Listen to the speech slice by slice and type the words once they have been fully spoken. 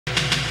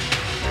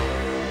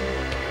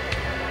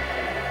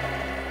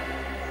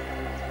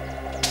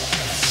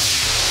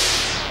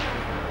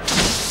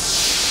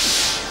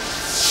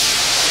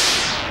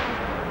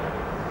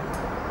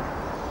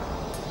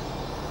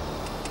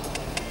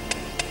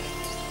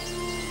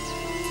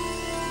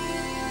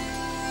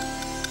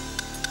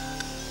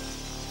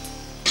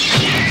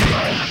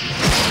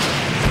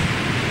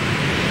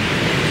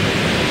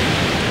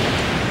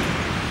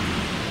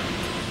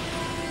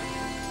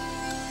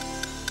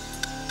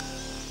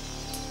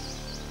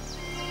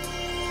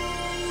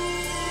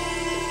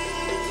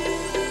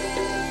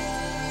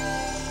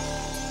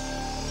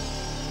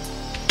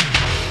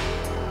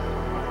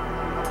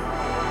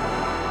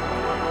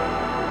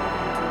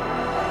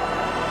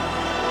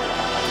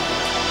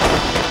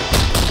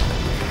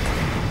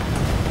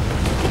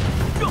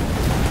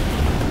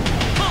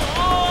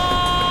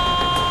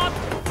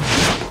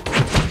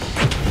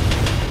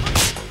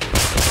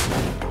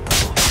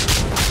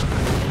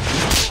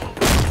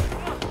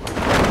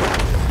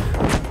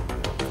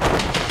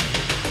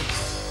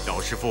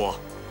师傅，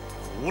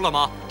服了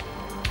吗？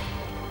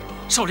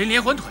少林连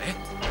环腿。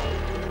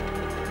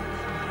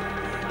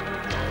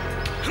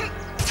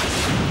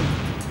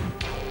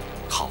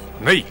 好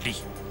内力！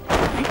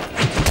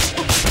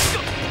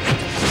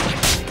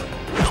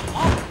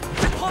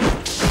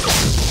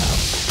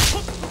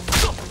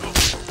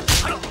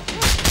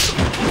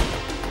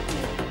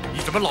你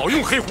怎么老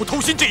用黑虎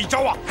偷心这一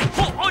招啊？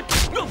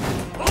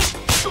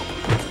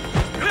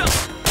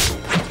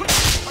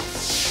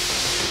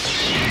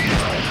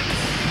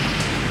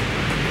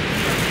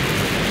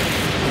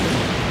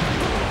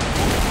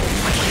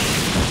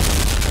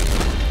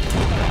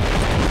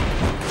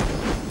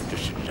这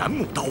是燃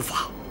木刀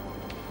法。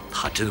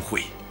 他真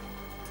会，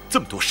这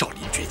么多少林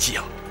绝技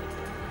啊！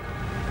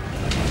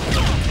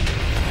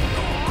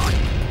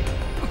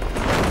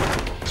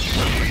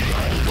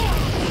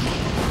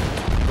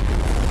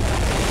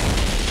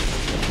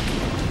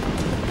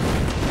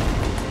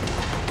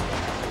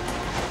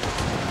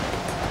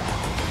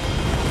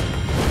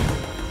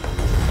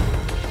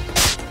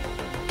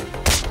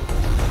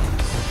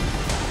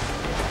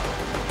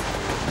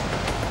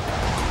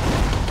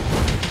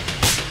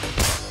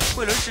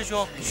慧伦师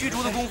兄，虚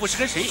竹的功夫是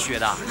跟谁学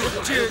的？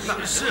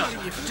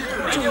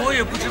这我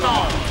也不知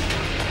道。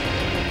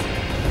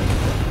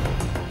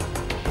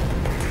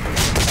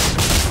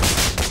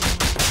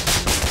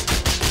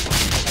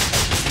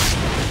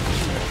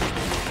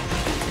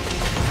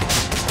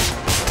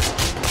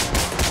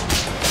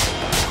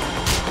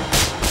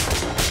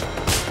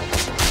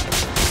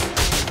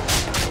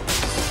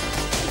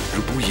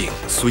如影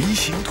随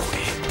形腿。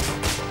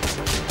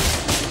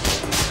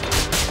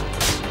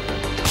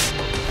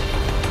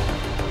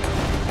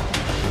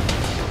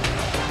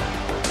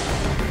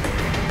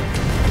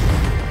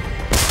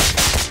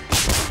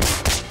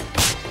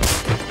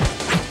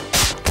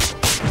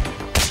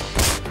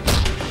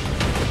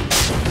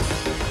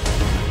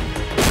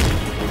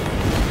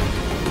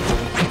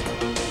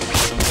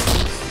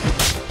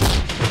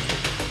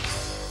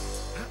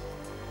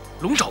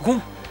 龙爪功，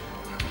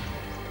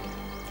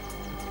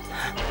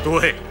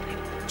对，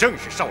正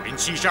是少林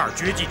72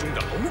绝技中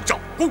的龙爪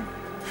功。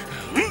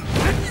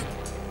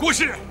国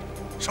师，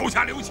手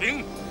下留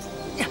情。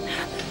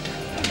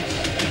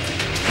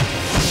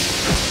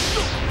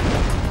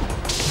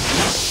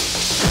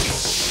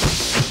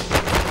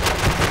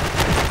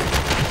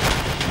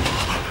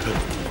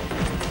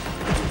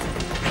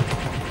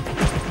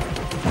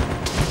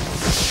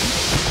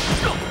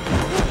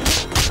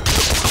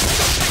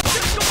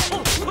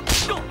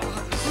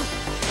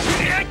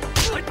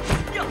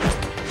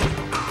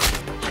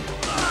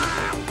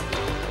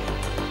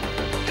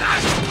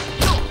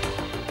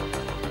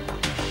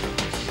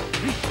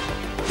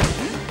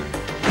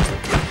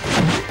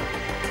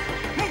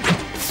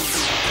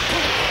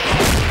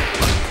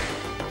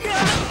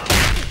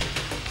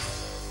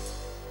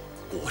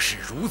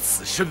如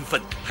此身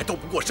份，还斗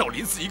不过少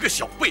林寺一个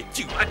小辈，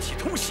竟暗器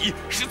偷袭，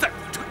实在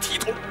不成体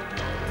统。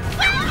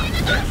把你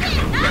的东西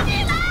拿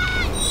进来！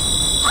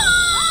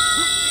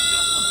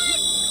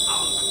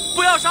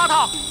不要杀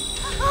他！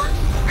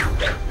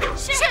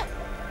是。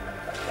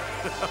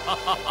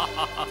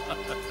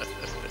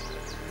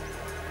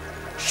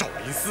少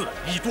林寺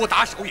以多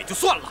打少也就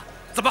算了，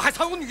怎么还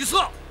藏有女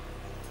色？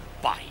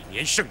百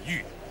年圣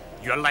域，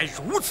原来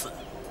如此。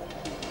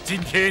今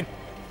天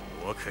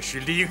我可是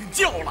领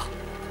教了。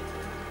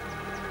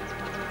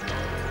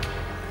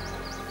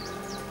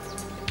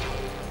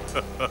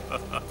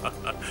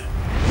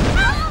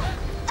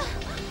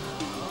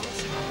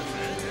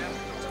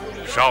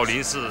 少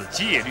林寺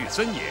戒律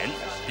森严，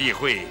必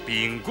会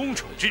秉公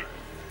处置。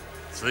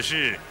此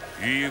事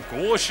与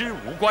国师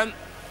无关。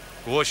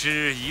国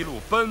师一路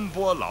奔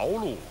波劳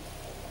碌，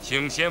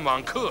请先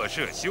往客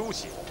舍休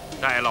息，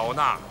待老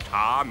衲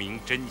查明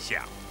真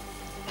相。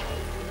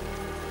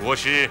国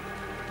师，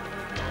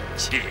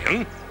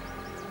请。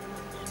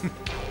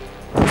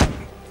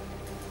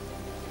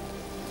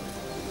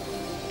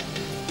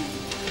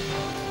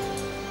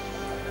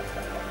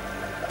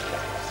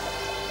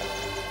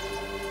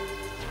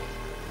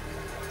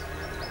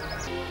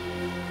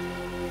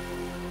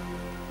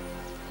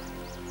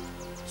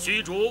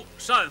 虚竹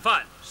擅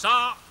犯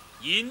杀、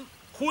淫、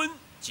荤、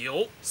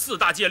酒4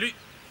大戒律，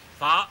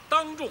罚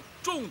当众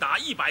重打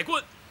100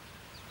棍。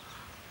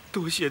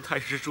多谢太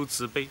师叔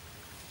慈悲，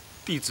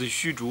弟子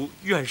虚竹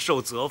愿受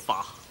责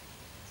罚。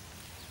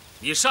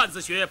你擅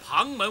自学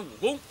旁门武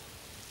功，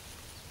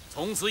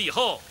从此以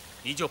后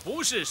你就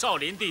不是少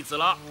林弟子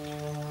了。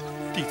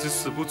弟子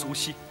死不足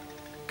惜，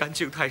敢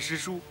请太师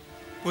叔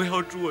不要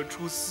逐我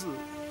出寺。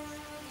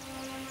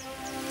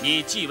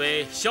你既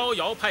为逍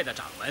遥派的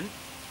掌门。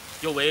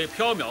 又为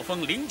缥缈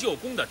峰灵鹫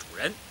宫的主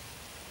人，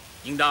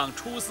应当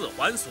出寺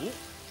还俗，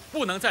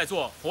不能再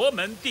做佛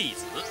门弟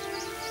子。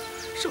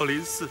少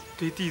林寺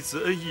对弟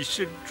子恩义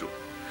深重，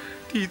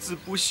弟子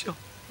不孝，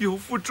有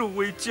负众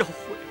位教诲。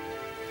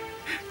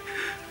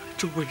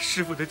众位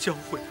师傅的教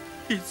诲，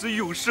弟子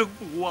永生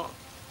不忘。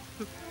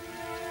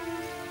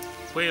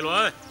慧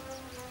伦，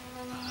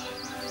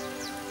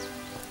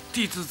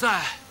弟子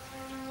在。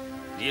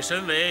你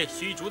身为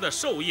虚竹的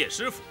授业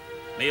师傅。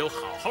没有好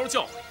好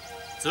教诲，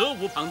责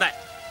无旁贷，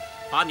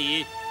罚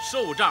你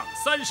受杖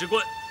30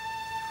棍。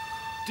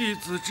弟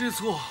子知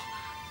错，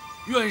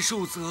愿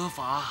受责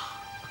罚。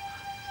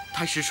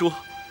太师说，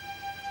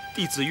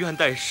弟子愿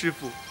代师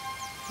父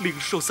领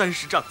受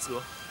30杖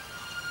责。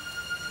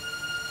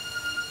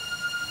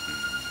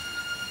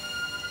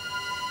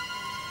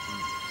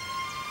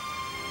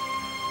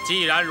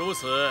既然如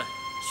此，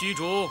虚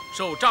竹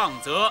受杖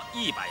责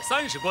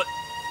130棍。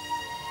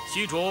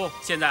虚竹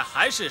现在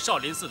还是少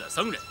林寺的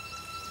僧人，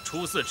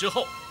出寺之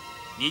后，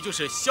你就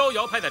是逍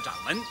遥派的掌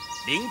门，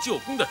灵鹫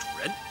宫的主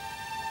人，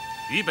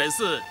与本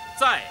寺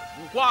再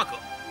无瓜葛。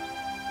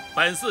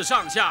本寺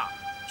上下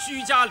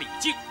须加礼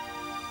敬。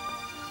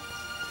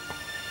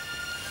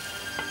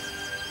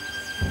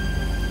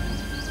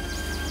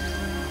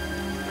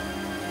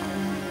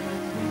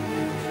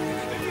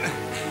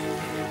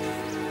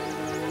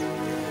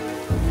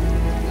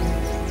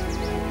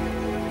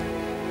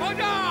皇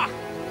上，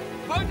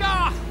皇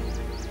上，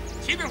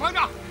启禀皇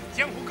上，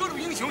江湖各路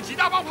英雄几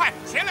大帮派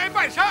前来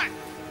拜山。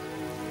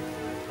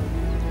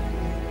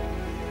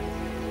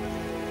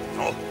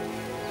走，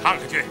看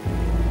看去。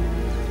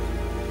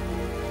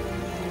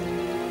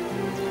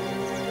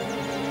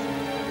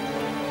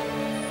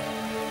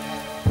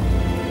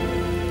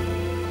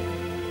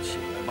起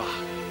来吧，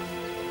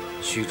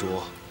虚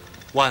竹，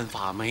万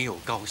法没有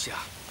高下，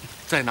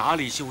在哪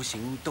里修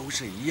行都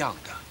是一样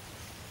的。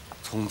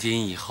从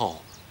今以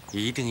后，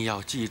一定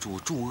要记住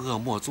诸恶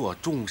莫作，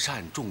众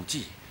善众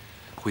济。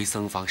回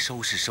僧房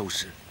收拾收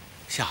拾，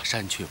下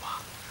山去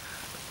吧。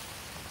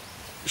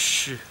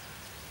是。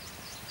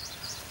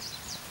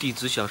弟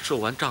子想受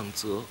完杖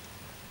责，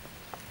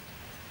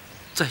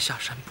再下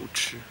山不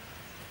迟。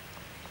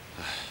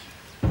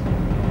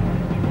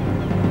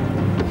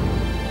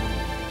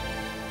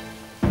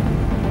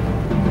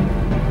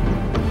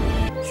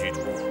虚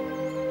竹，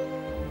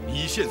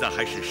你现在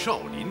还是少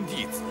林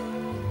弟子，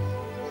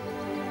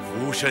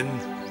俯身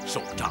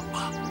受杖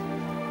吧。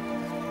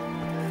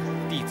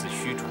弟子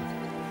虚竹，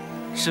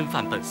身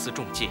犯本寺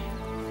重戒，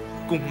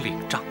恭领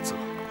杖责。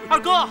二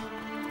哥，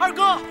二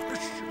哥，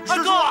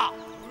二哥，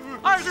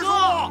二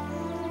哥！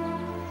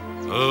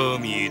阿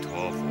弥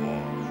陀佛。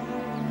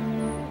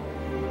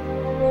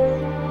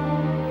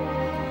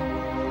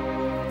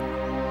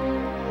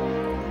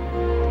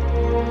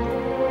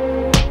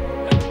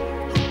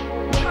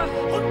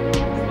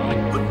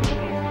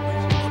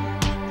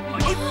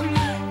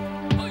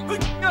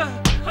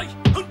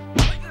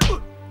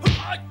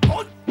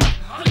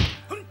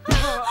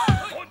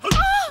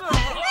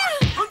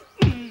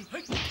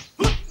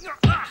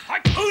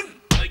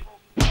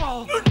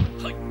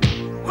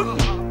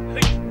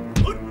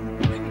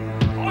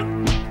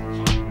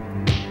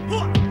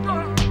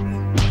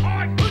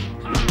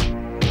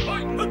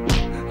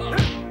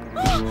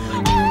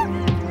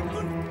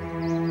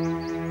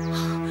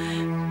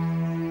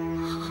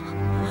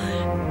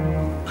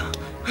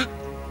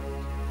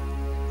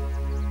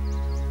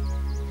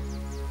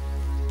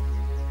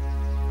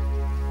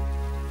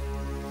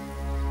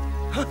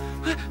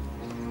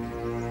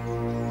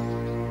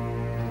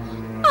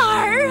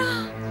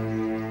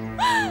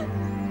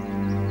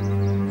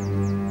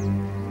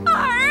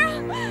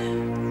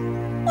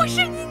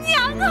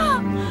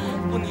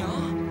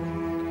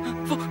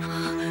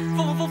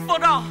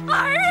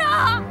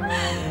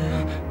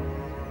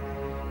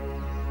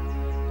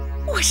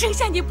生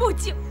下你不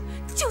久，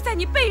就在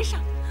你背上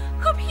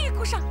和屁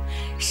股上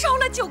烧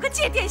了9个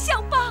戒点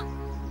香疤。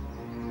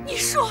你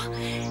说，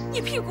你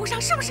屁股上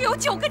是不是有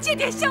9个戒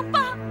点香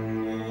疤？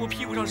我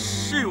屁股上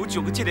是有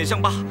9个戒点香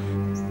疤。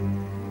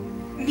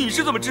你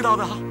是怎么知道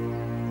的？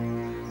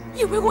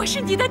因为我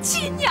是你的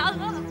亲娘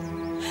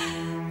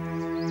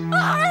啊，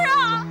儿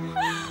啊！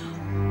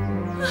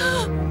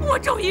我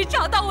终于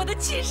找到我的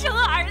亲生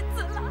儿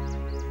子了。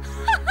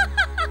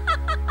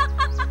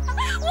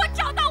我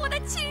找到我的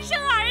亲生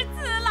儿子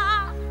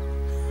了，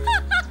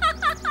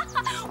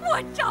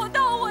我找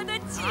到我的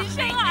亲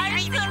生儿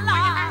子了。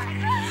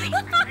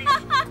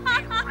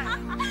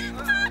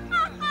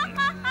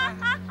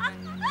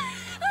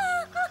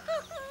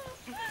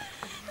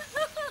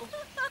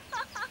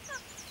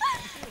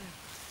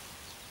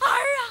儿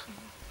啊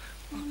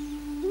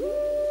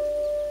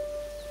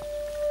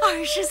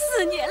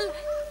，24年来，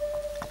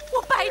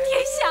我白天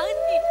想你，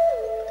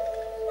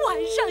晚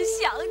上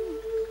想你。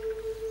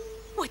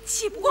我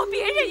气不过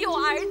别人有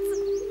儿子，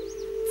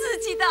自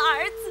己的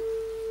儿子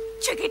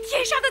却给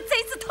天上的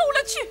贼子偷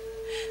了去，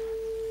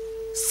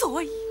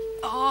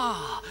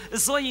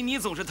所以你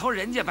总是偷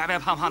人家白白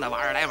胖胖的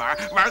玩儿来玩，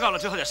玩够了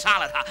之后就杀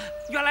了他。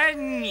原来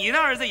你的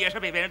儿子也是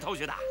被别人偷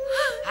去的。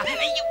哎呦，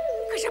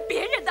可是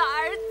别人的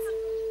儿子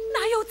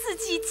哪有自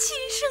己亲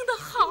生的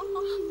好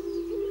啊？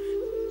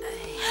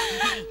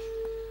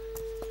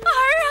儿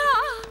啊，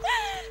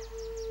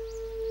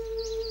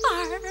儿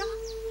啊！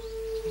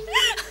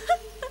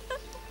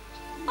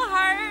儿啊，儿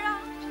啊！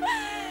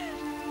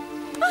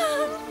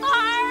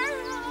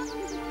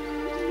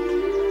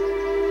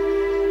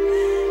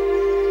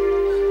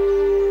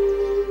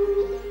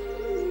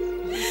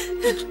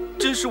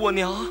真是我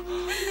娘。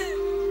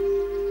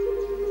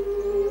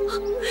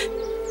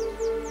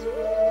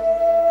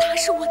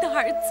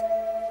儿子，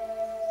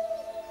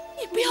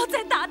你不要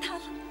再打他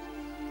了。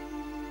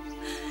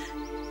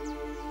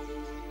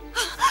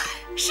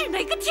是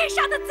哪个天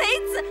杀的贼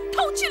子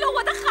偷去了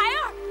我的孩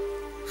儿，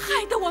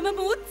害得我们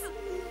母子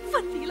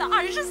分离了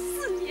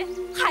24年。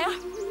孩儿，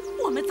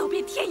我们走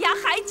遍天涯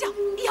海角，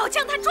也要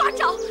将他抓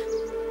着，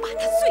把他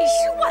碎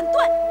尸万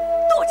段，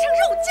剁成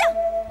肉酱。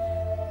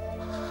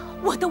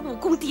我的武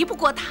功敌不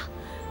过他，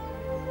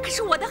可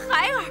是我的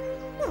孩儿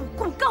武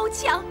功高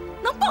强，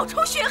能报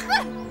仇雪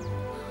恨。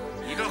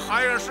你的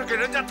孩儿是给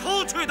人家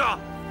偷去的，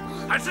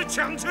还是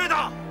抢去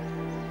的？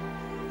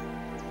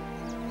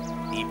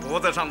你脖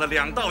子上的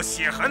2道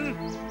血痕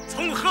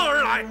从何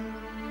而来？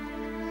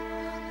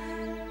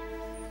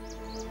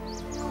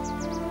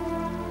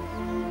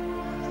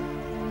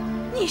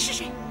你是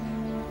谁？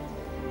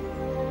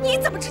你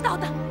怎么知道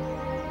的？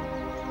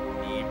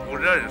你不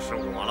认识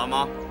我了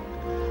吗？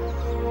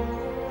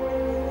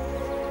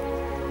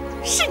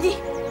是你，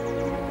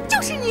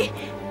就是你，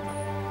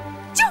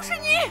就是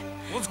你！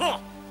不错，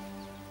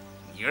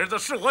你儿子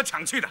是我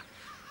抢去的，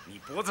你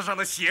脖子上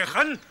的血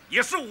痕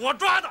也是我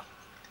抓的。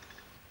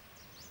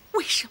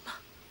为什么？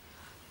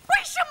为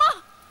什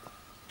么？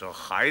这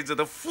孩子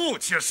的父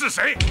亲是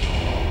谁？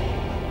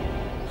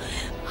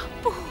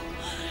不，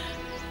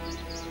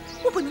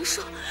我不能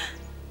说，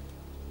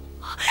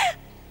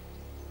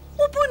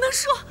我不能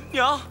说。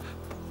娘，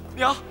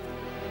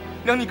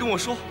你跟我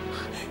说，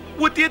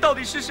我爹到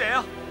底是谁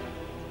啊？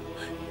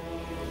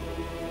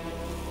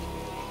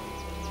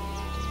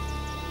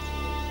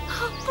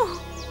不，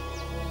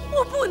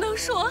我不能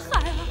说，孩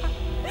儿。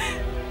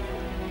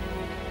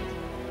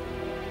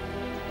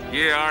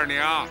叶二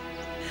娘，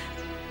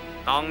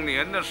当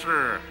年的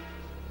事，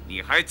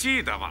你还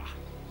记得吧？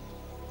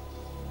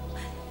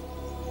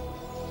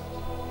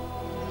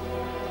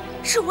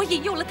是我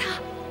引诱了他，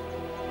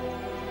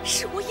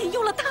是我引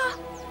诱了他。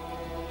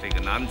这个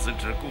男子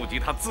只顾及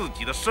他自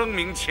己的声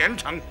名前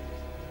程，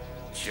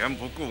全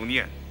不顾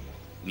念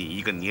你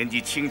一个年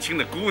纪轻轻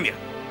的姑娘，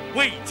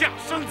未嫁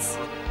生子，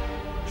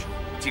处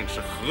境是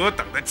何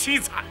等的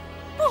凄惨！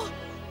不，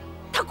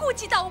他顾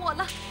及到我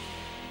了。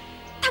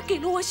他给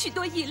了我许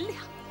多银两，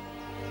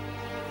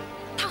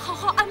他好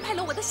好安排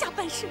了我的下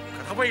半生。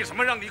可他为什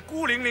么让你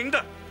孤零零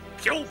的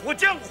漂泊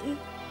江湖？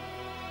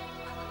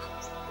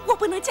我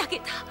不能嫁给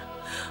他，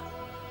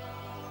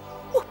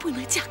我不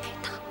能嫁给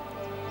他。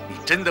你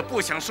真的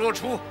不想说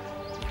出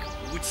那个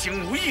无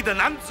情无义的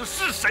男子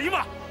是谁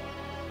吗？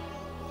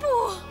不，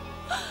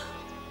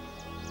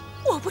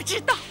我不知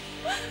道，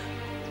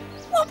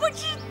我不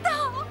知道。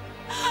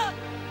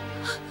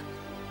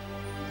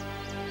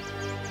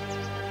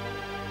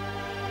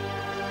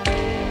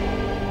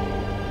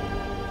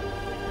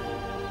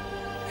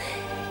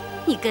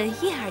你跟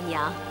叶二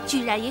娘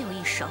居然也有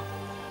一手，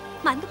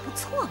瞒得不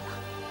错了。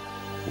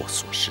我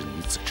所识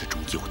女子之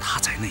中有她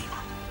在内吗？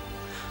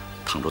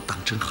倘若当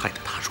真害得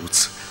她如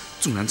此，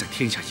纵然在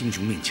天下英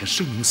雄面前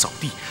声名扫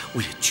地，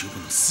我也绝不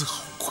能丝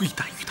毫亏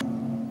待于她。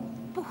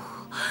不，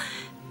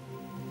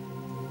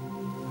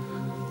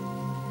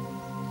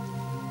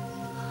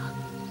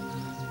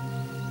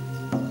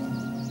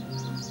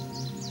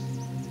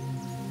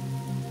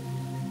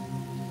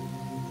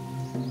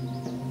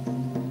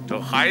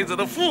这孩子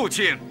的父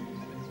亲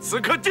此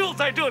刻就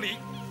在这里，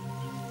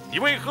你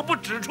为何不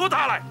指出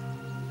他来？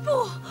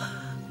不，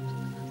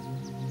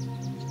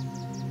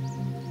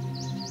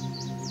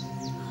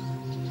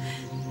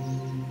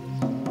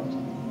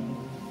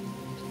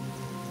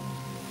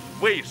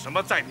为什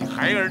么在你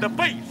孩儿的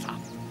背上、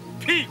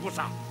屁股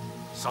上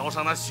烧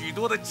上了许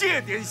多的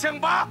戒点香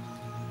疤？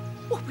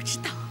我不知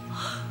道，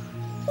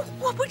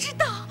我不知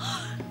道。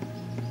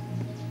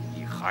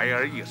你孩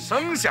儿一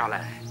生下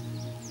来，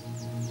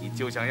你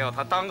就想要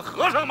他当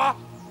和尚吗？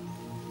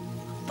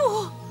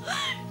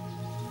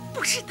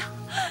不是的，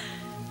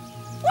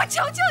我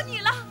求求你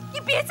了，你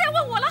别再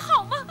问我了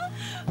好吗？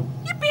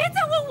你别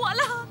再问我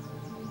了。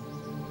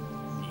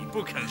你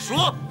不肯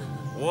说，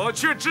我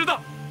却知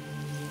道，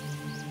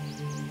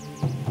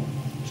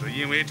是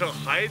因为这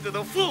孩子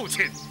的父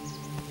亲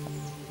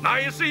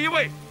乃是一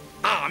位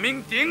大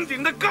名鼎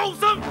鼎的高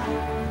僧。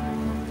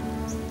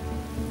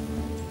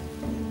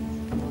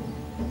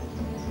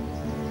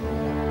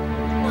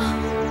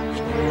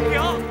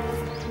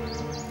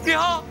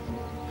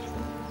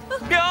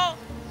娘！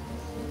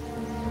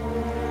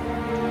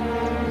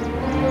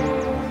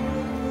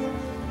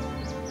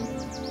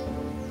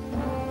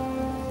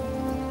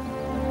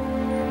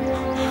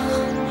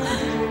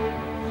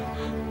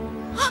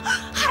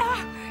孩儿，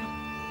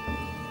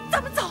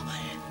咱们走，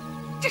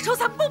这仇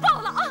咱们不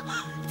报了啊！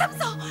咱们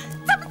走，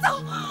咱们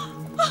走。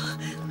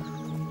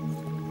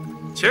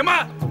且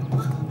慢，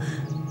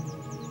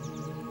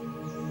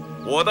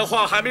我的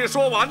话还没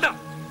说完呢。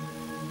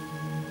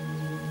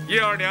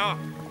叶二娘，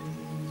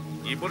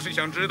你不是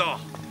想知道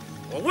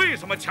我为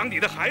什么抢你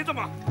的孩子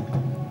吗？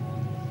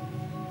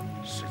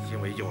是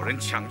因为有人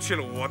抢去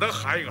了我的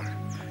孩儿，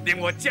令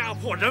我家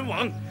破人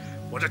亡。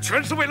我这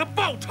全是为了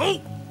报仇。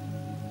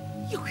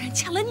有人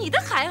抢了你的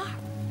孩儿，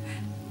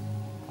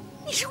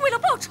你是为了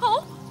报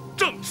仇？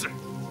正是。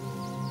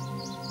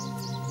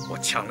我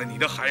抢了你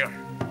的孩儿，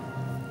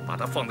把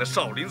他放在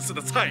少林寺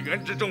的菜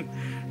园之中，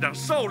让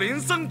少林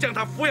僧将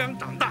他抚养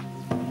长大，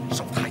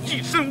授他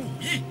一身武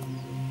艺。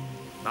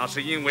那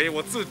是因为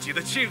我自己的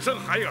亲生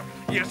孩儿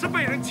也是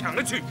被人抢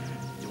了去，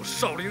由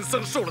少林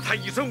僧授了他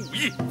一身武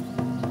艺。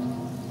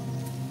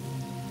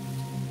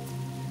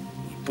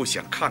你不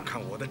想看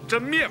看我的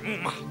真面目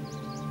吗？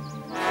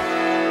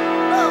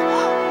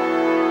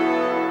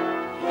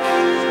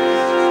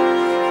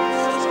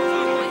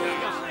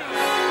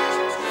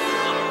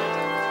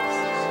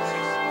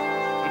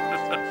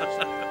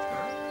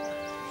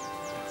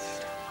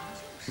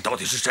你到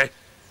底是谁？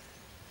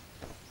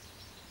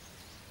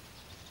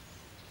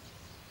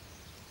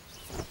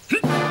你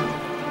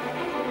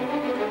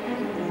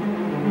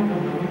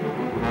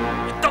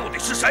到底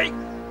是谁？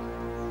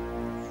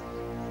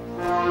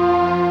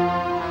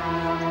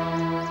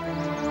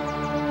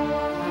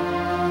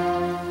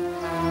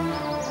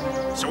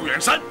萧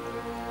远山。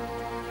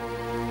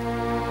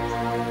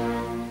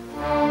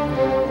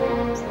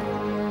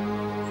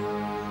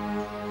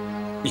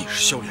你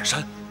是萧远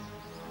山？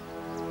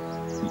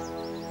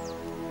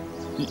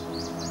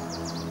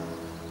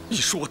你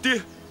是我爹？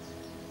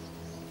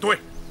对，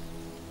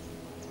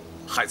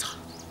孩子，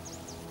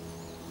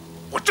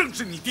我正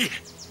是你爹。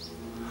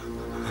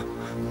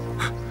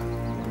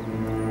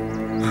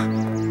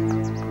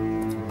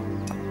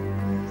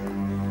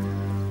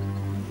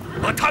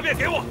把踏面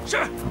给我。是。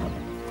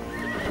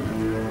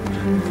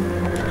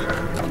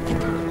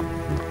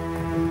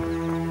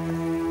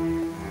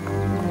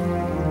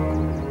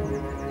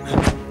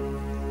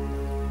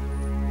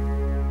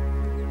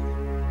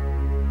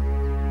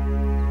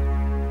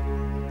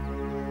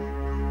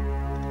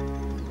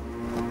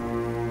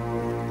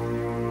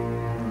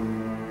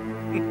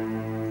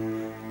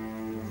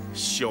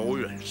萧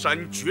远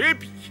山绝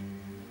笔，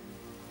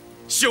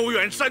萧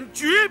远山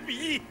绝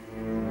笔。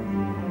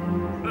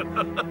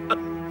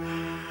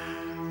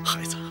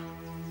孩子，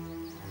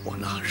我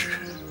那日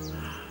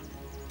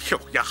跳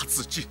崖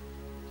自尽，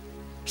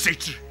谁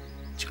知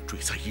竟坠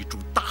在一株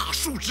大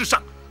树之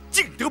上，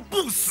竟得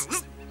不死。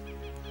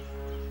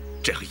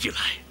这样一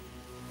来，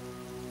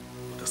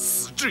我的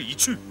死志已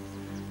去，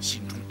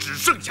心中只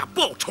剩下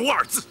报仇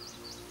二字。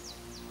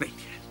那天，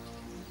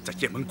在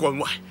雁门关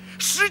外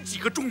，10几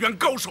个中原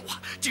高手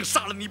啊，竟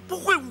杀了你不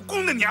会武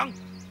功的娘。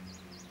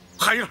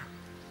孩儿，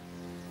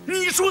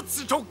你说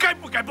此仇该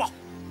不该报？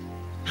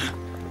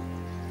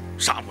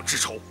杀母之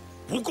仇，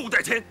不共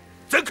戴天，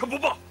怎可不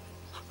报？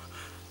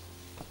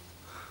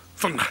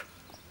凤儿，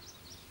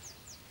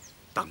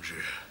当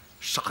日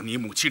杀你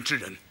母亲之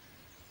人，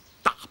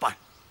大半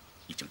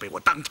已经被我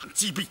当场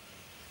击毙。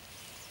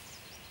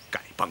丐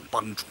帮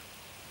帮主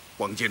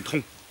王建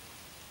通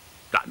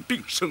染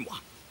病身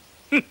亡，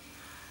哼，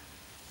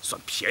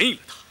算便宜了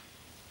他。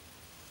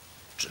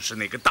只是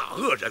那个大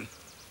恶人，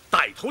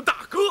带头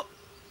大哥，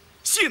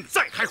现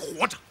在还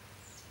活着，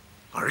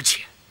而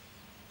且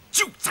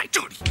就在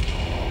这里。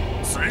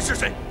此人是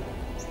谁？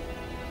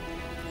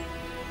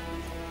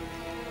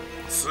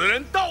此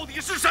人到底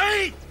是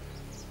谁？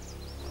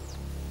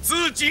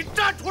自己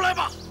站出来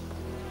吧！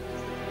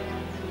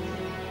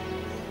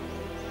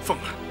凤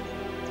儿，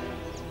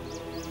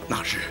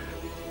那日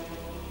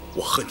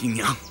我和你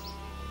娘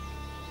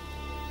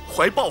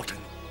怀抱着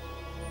你，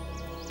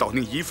到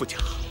你姨父家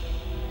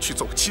去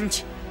走亲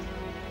戚，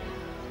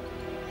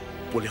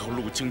不料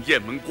路经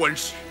雁门关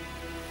时，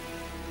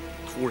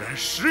突然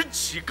10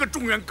几个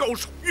中原高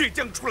手越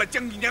江出来，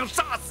将你娘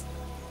杀死。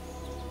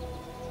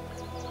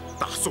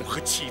大宋和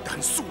契丹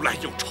素来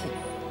有仇，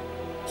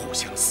互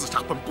相厮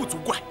杀本不足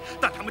怪，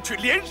但他们却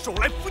联手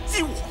来伏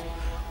击我。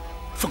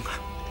凤儿，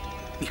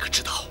你可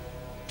知道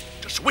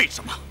这是为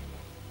什么？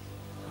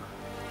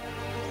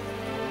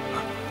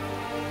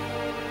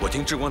我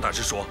听智光大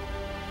师说，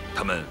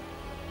他们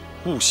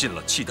误信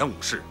了契丹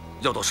武士，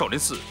要到少林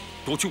寺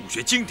夺取武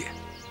学经典，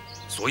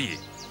所以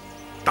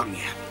当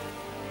年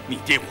你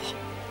爹我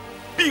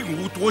并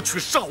无夺取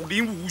少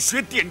林武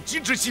学典籍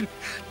之心，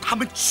他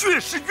们确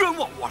实冤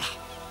枉我了。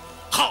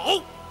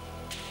好，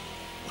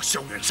我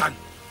萧远山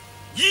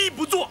一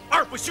不做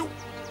二不休，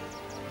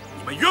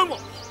你们冤枉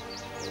我，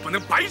我不能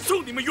白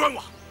受你们冤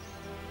枉。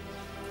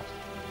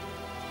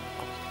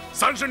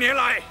30年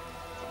来，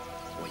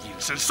我隐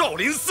身少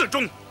林寺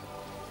中，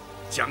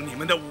将你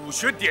们的武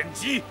学典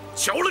籍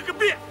瞧了个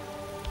遍。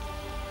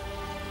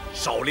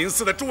少林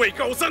寺的诸位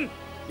高僧，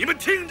你们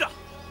听着，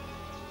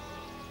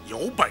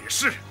有本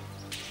事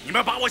你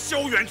们把我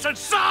萧远山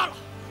杀了，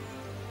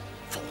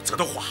否则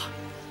的话，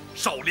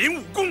少林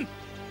武功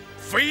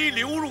非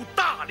流入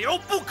大辽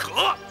不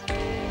可。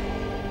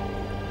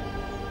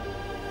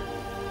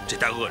这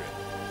代恶人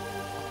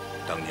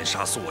当年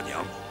杀死我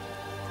娘，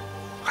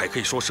还可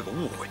以说是个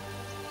误会。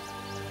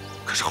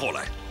可是后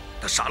来，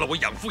他杀了我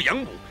养父养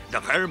母，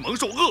让孩儿蒙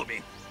受恶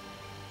名。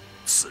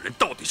此人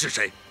到底是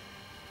谁？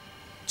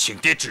请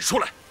爹指出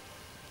来。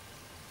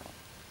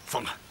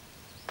凤儿，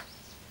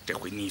这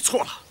回你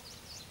错了。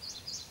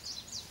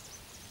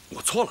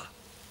我错了，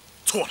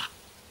错了。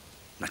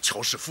那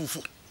乔氏夫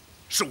妇，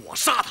是我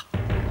杀的。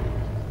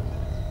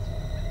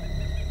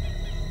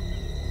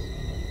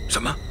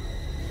什么？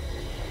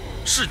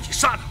是你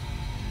杀的？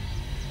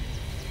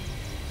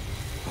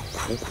我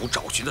苦苦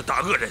找寻的大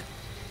恶人，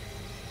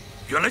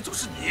原来就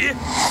是你！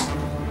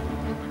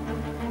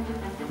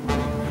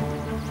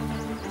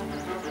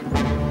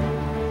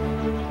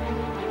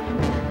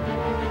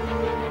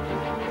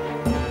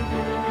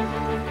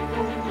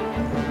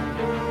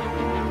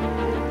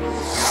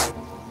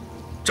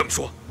这么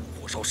说，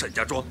火烧单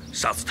家庄，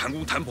杀死谭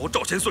公、谭婆、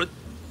赵钱孙，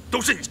都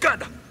是你干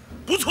的？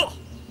不错，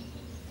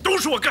都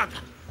是我干的。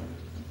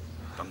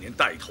当年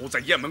带头在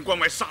雁门关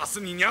外杀死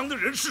你娘的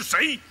人是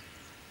谁？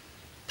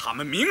他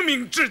们明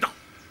明知道，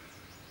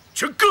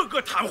却个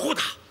个袒护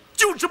他，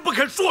就是不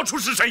肯说出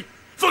是谁。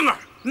凤儿，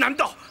难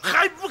道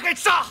还不该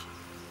杀？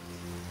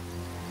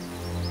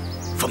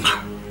凤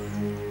儿，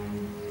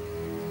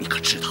你可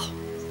知道，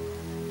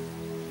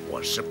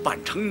我是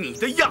扮成你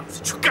的样子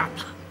去干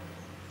的。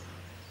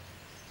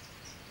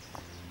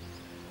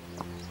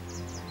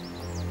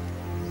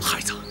孩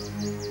子，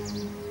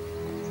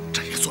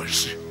这也算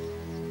是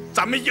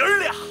咱们爷儿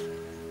俩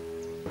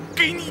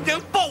给你娘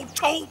报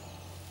仇。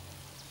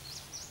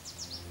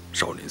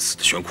少林寺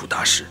的玄苦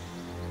大师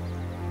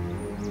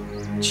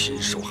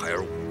亲授孩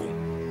儿武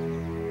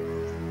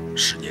功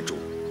，10年中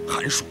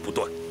寒暑不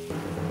断，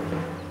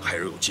孩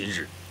儿有今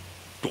日，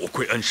多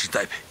亏恩师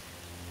栽培，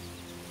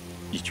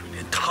你却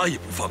连他也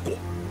不放过。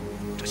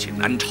这些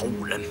南朝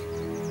武人，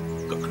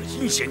个个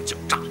阴险狡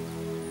诈，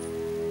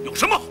有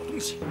什么好东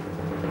西？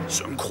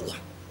玄苦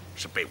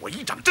是被我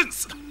一掌震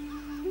死的。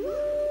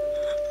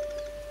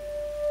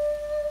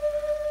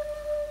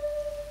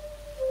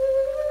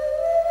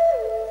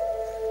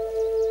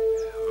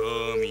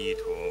阿弥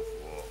陀佛，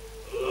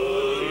阿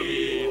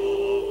弥陀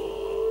佛。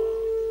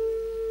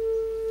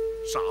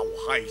杀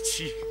我爱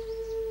妻、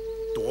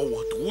夺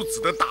我独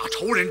子的大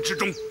仇人之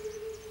中，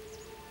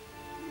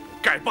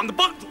丐帮的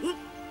帮主，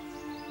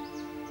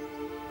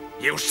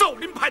也有少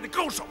林派的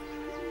高手。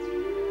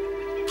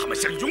他们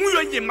想永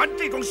远隐瞒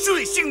这种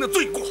血腥的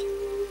罪过，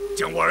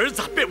将我儿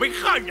子变为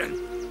汉人，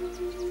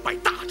拜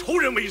大仇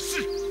人为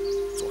师，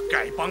做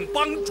丐帮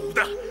帮主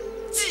的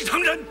继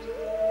承人。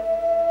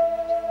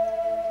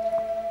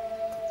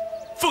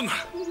凤儿，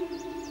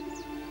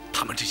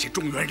他们这些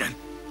中原人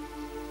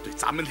对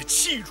咱们的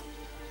欺辱、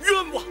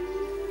冤枉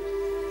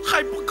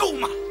还不够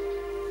吗？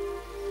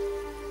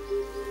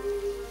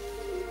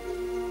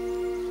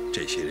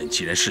这些人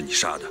既然是你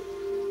杀的，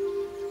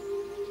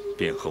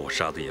便和我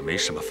杀的也没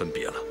什么分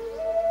别了。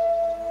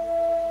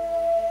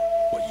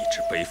我一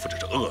直背负着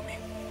这恶名，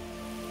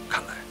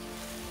看来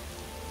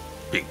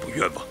并不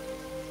冤枉。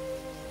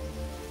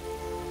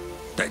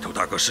带头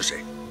大哥是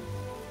谁？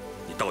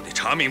你到底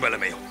查明白了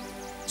没有？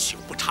岂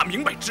有不查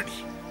明白之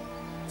理？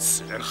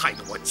此人害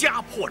得我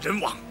家破人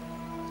亡，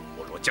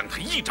我若将他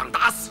一掌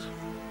打死，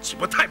岂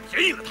不太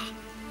便宜了他？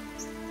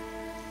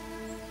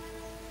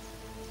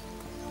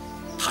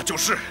他就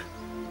是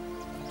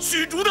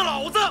虚竹的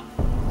老子。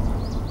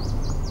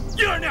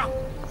叶二娘，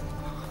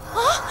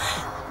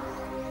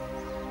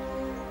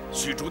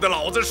虚竹的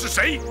老子是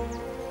谁？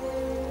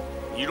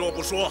你若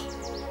不说，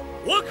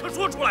我可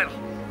说出来了。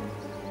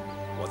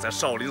我在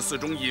少林寺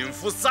中隐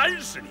伏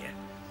30年，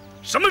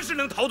什么事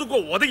能逃得过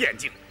我的眼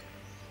睛？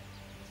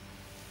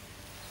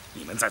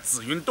你们在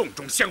紫云洞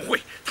中相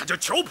会，他叫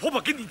乔婆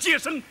婆给你接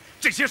生，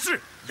这些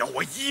事要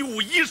我一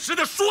五一十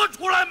的说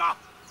出来吗？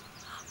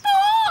不！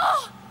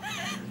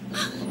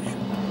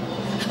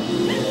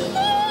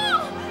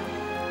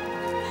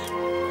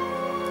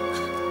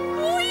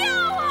不要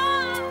啊！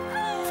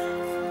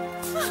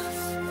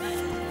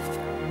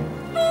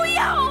不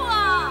要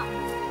啊！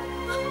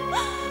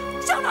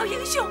少老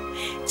英雄，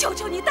求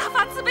求你大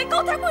发慈悲，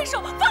高抬贵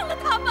手，放了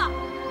他吧！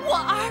我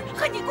儿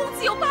和你公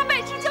子有八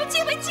脉之交，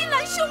结为金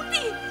兰兄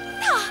弟。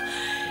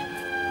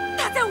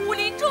他在武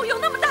林中有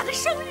那么大的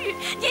声誉，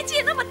年纪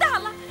也那么大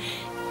了，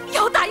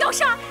要打要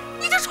杀，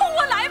你就冲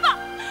我来吧！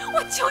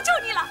我求求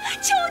你了，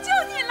求求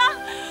你了，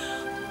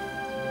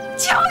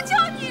求求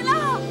你了，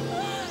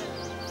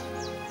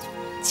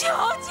求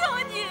求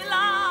你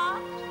了！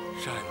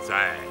善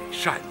哉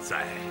善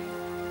哉，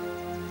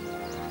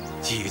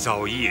既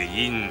造业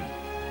因，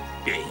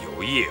便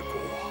有业果。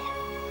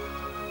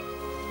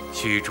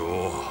虚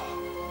竹，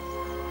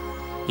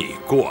你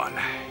过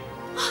来。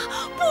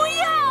不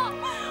要！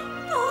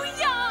不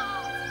要！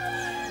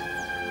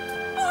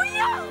不要！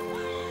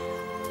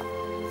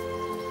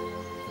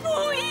不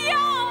要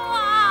啊！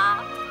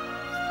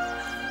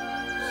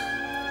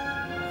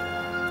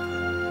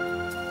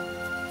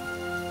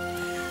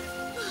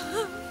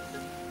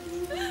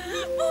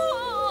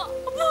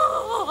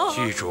不！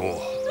虚竹，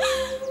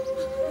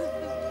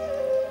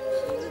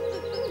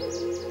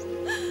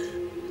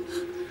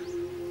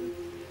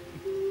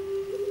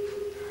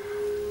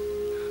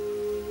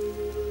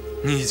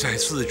你在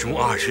寺中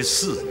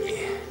24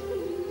年，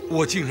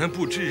我竟然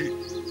不知，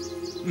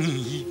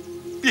你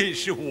便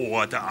是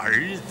我的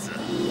儿子。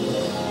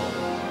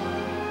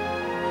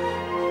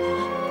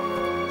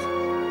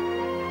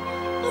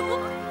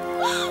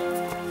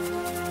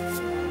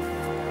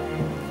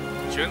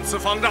宣词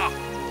方丈，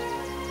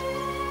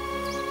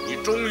你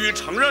终于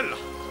承认了，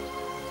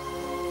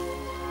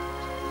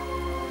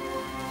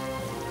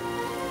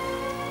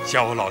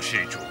焦老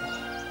施主，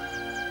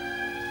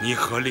你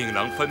和令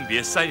郎分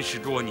别30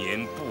多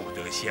年，不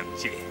得相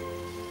见，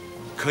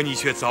可你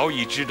却早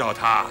已知道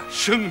他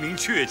声名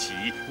鹊起，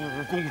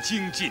武功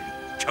精进，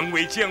成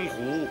为江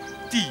湖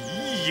第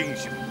一英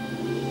雄。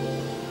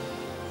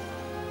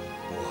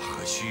我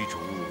和虚竹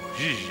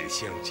日日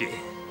相见，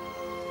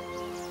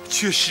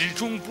却始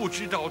终不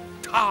知道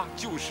他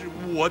就是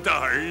我的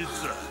儿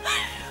子。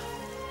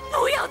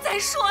不要再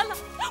说了，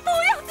不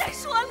要再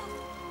说了。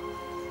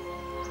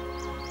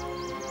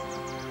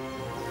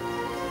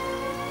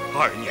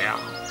二娘，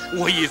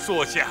我已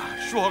做下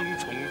双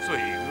重罪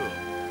恶，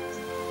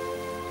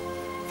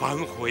反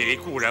悔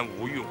固然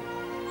无用，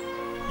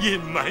隐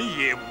瞒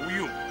也无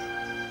用。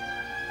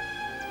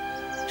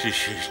只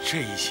是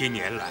这些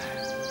年来，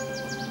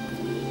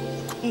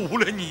苦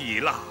了你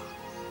了。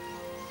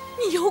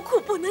你有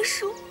苦不能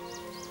说，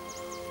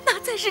那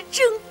才是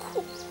真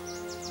苦。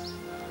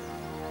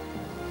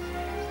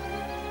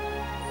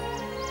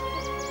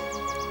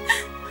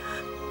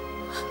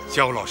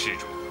焦老施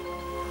主，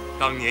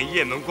当年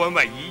雁门关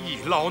外一役，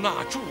老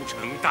衲铸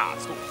成大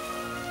错，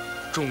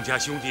众家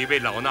兄弟为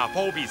老衲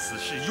包庇此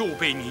事，又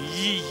被你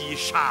一一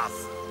杀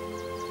死。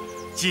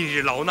今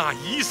日老衲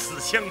以死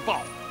相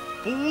报，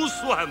不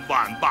算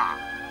晚吧？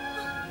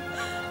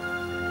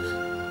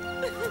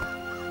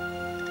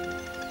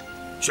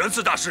玄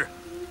次大师，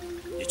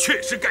你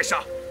确实该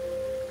杀。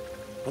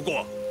不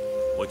过，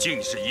我敬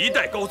你是一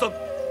代高僧，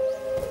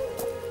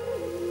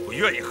不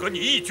愿意和你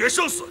一决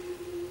生死。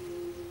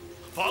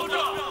方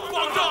丈，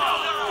方丈，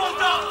方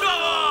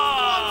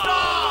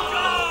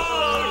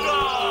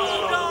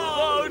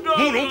丈，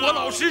慕容博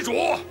老施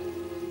主，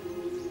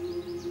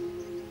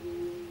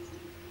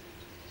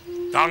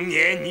当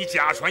年你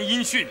假传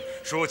音讯，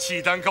说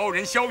契丹高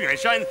人萧远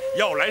山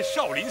要来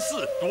少林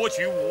寺夺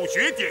取武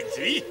学典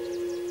籍，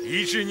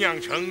以致酿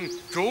成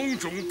种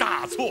种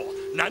大错，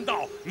难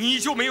道你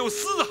就没有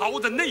丝毫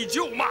的内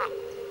疚吗？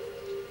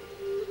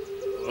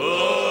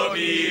阿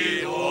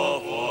弥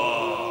陀佛。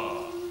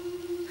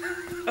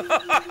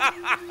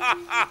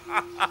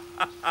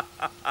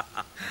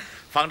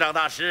方丈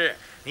大师，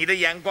你的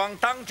眼光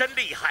当真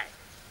厉害，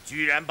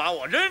居然把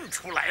我认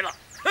出来了！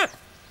哼！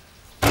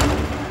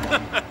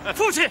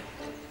父亲，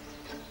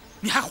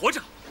你还活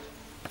着？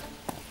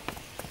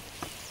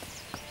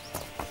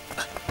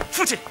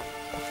父亲，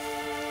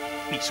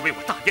你是为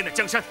我大燕的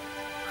江山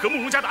和慕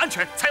容家的安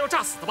全才要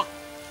诈死的吧？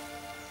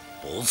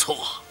不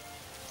错，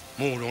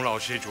慕容老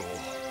施主，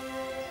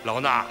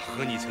老衲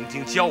和你曾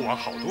经交往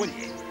好多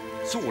年，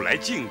素来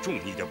敬重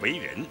你的为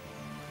人。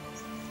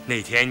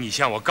那天你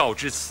向我告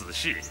知此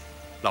事，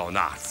老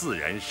衲自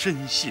然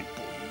深信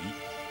不疑。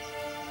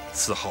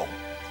此后，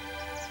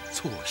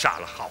错杀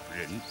了好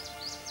人，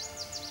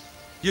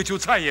也就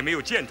再也没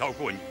有见到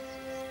过你。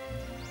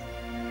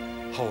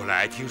后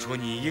来听说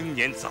你英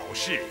年早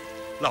逝，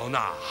老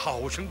衲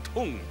好生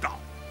痛悼。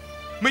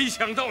没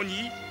想到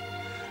你，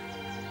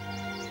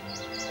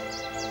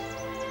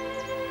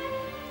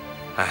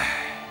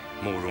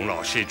慕容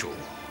老施主，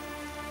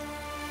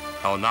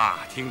老衲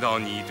听到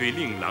你对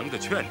令郎的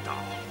劝导，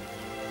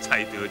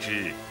才得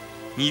知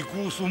你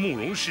姑苏慕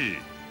容氏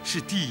是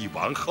帝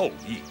王后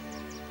裔，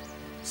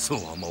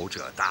所谋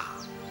者大。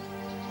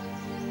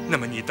那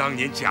么你当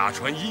年假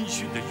传音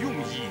讯的用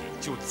意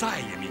就再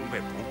也明白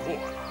不过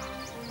了。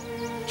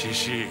只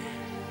是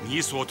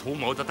你所图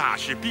谋的大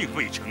事并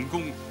未成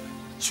功，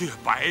却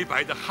白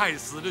白的害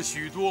死了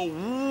许多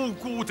无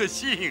辜的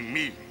性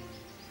命。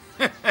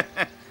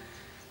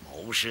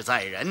谋事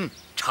在人，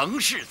成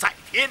事在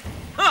天。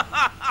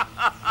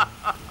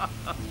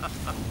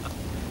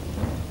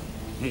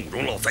慕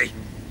容老贼，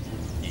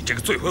你这个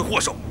罪魁祸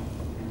首，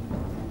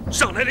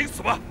上来领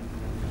死吧！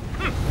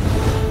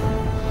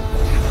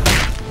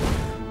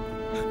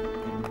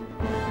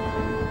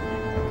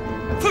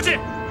父亲，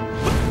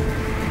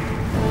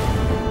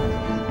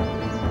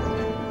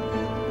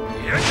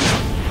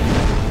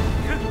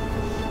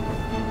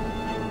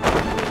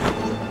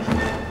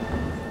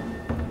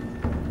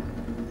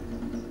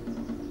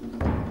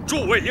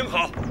诸位英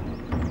豪，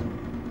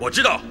我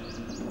知道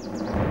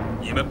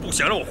你们不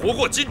想让我活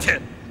过今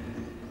天，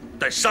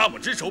但杀我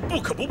之仇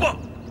不可不报。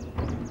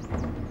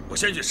我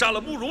先去杀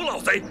了慕容老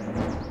贼，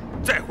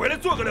再回来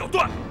做个了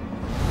断。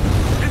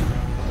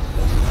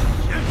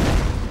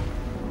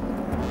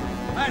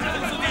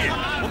兄弟，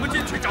我们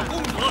进去找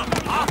公子，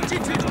好，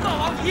进去各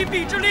往一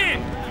臂之力，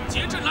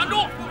结阵拦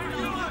住！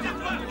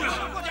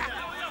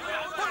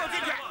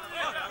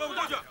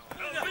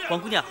王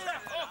姑娘，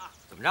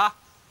怎么着？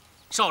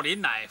少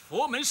林乃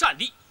佛门善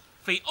地，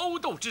非欧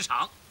斗之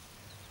场。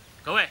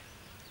各位，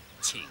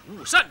请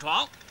勿擅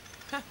闯。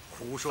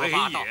胡说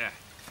八道！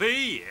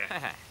非也，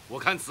我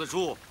看此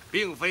处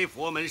并非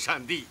佛门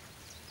善地，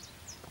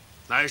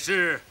乃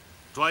是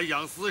专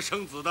养私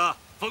生子的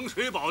风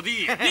水宝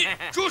地。你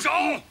住手！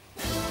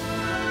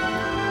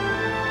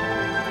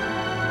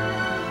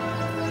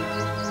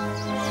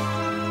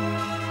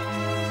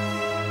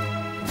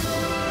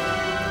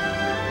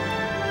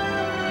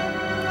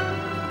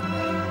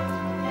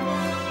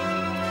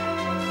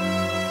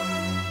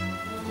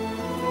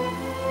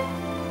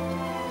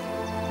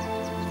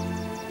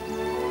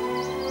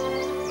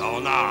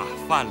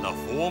犯了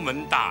佛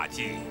门大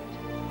戒，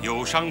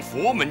有伤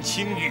佛门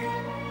清誉，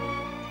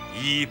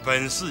依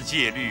本寺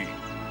戒律，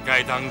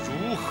该当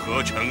如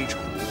何惩处？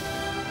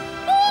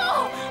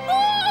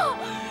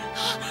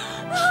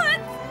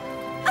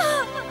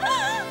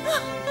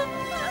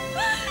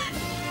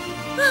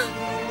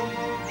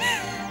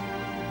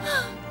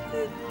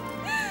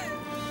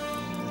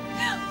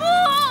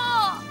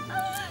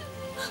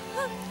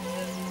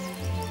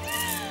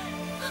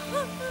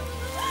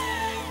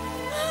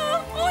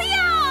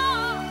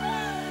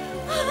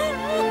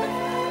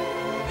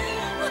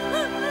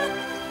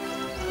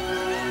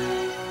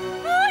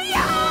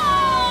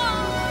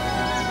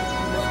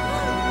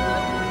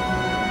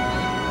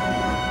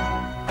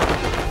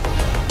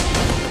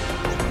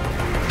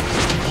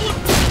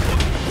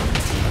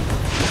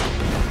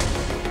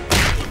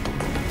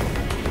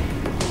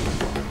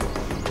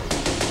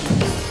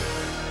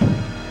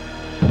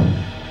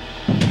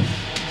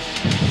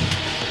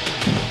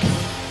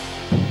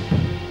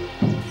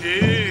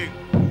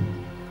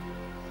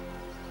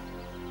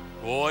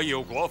国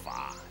有国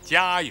法，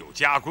家有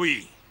家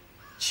规，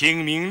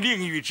清明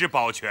令誉之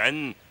保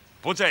全，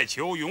不在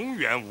求永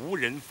远无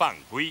人犯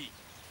规，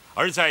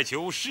而在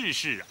求事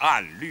事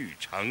按律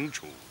惩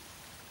处。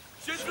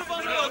宣示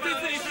方长对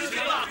自己实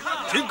行了，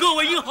请各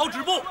位英豪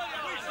止步。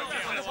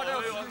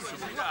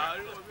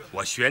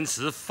我玄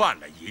慈犯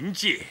了淫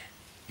戒，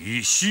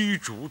与虚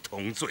竹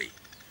同罪，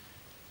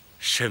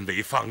身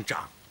为方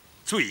丈，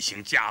罪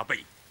行加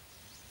倍。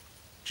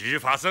执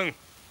法僧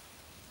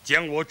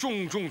将我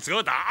重重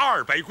责打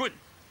200棍，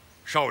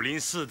少林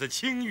寺的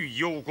清誉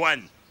攸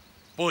关，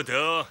不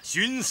得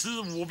徇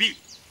私舞弊。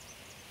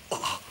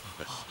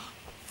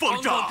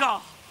方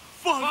丈，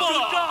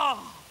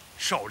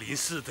少林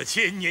寺的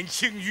千年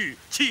清誉，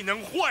岂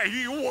能坏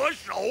于我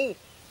手？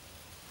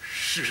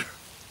是，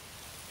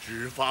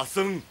执法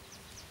僧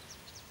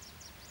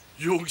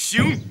永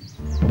行。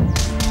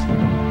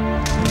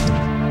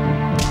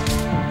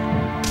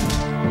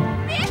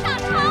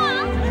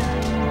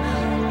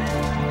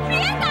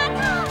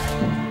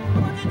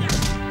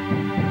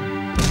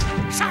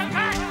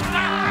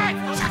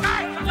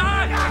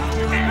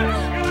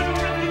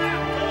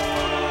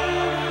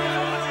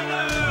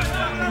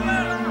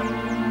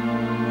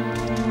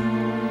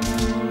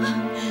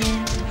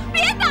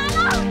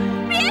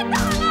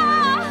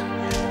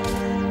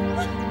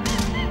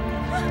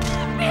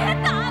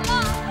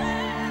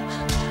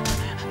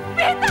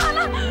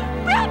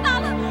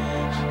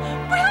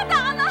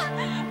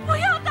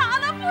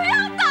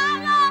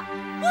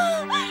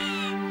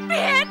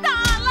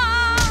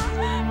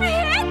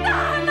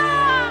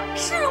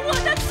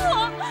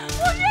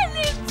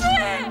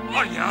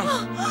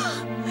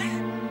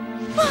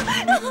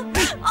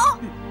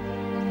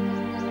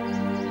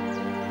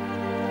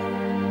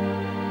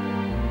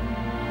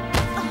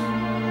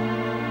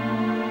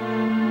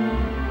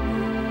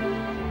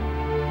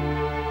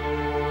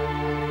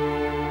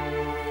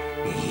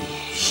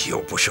又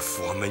不是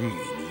佛门女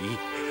尼，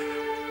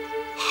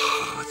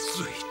何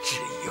罪之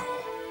有？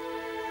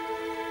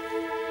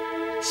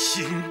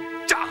刑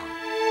杖！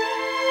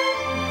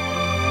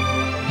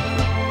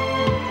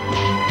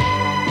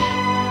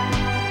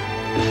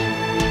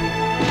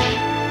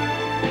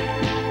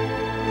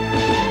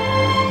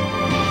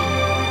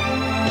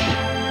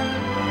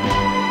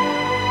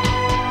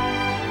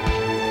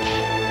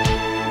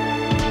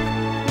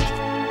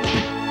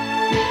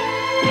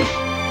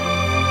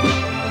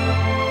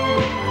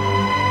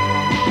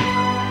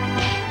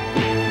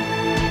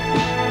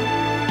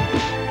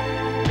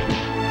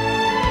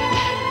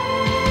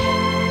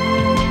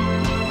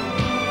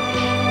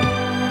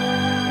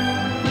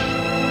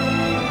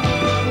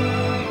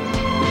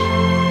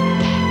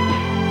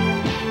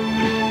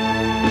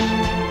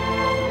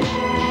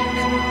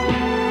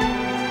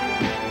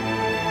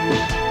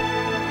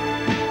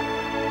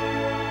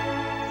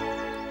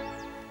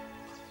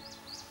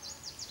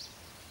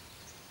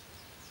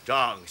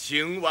杖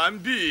刑完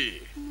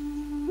毕。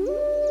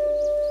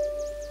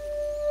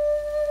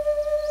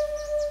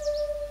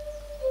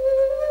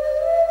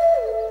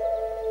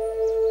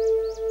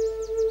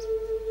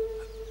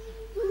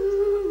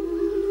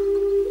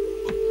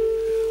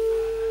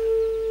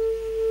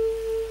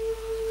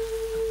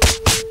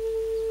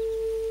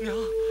娘。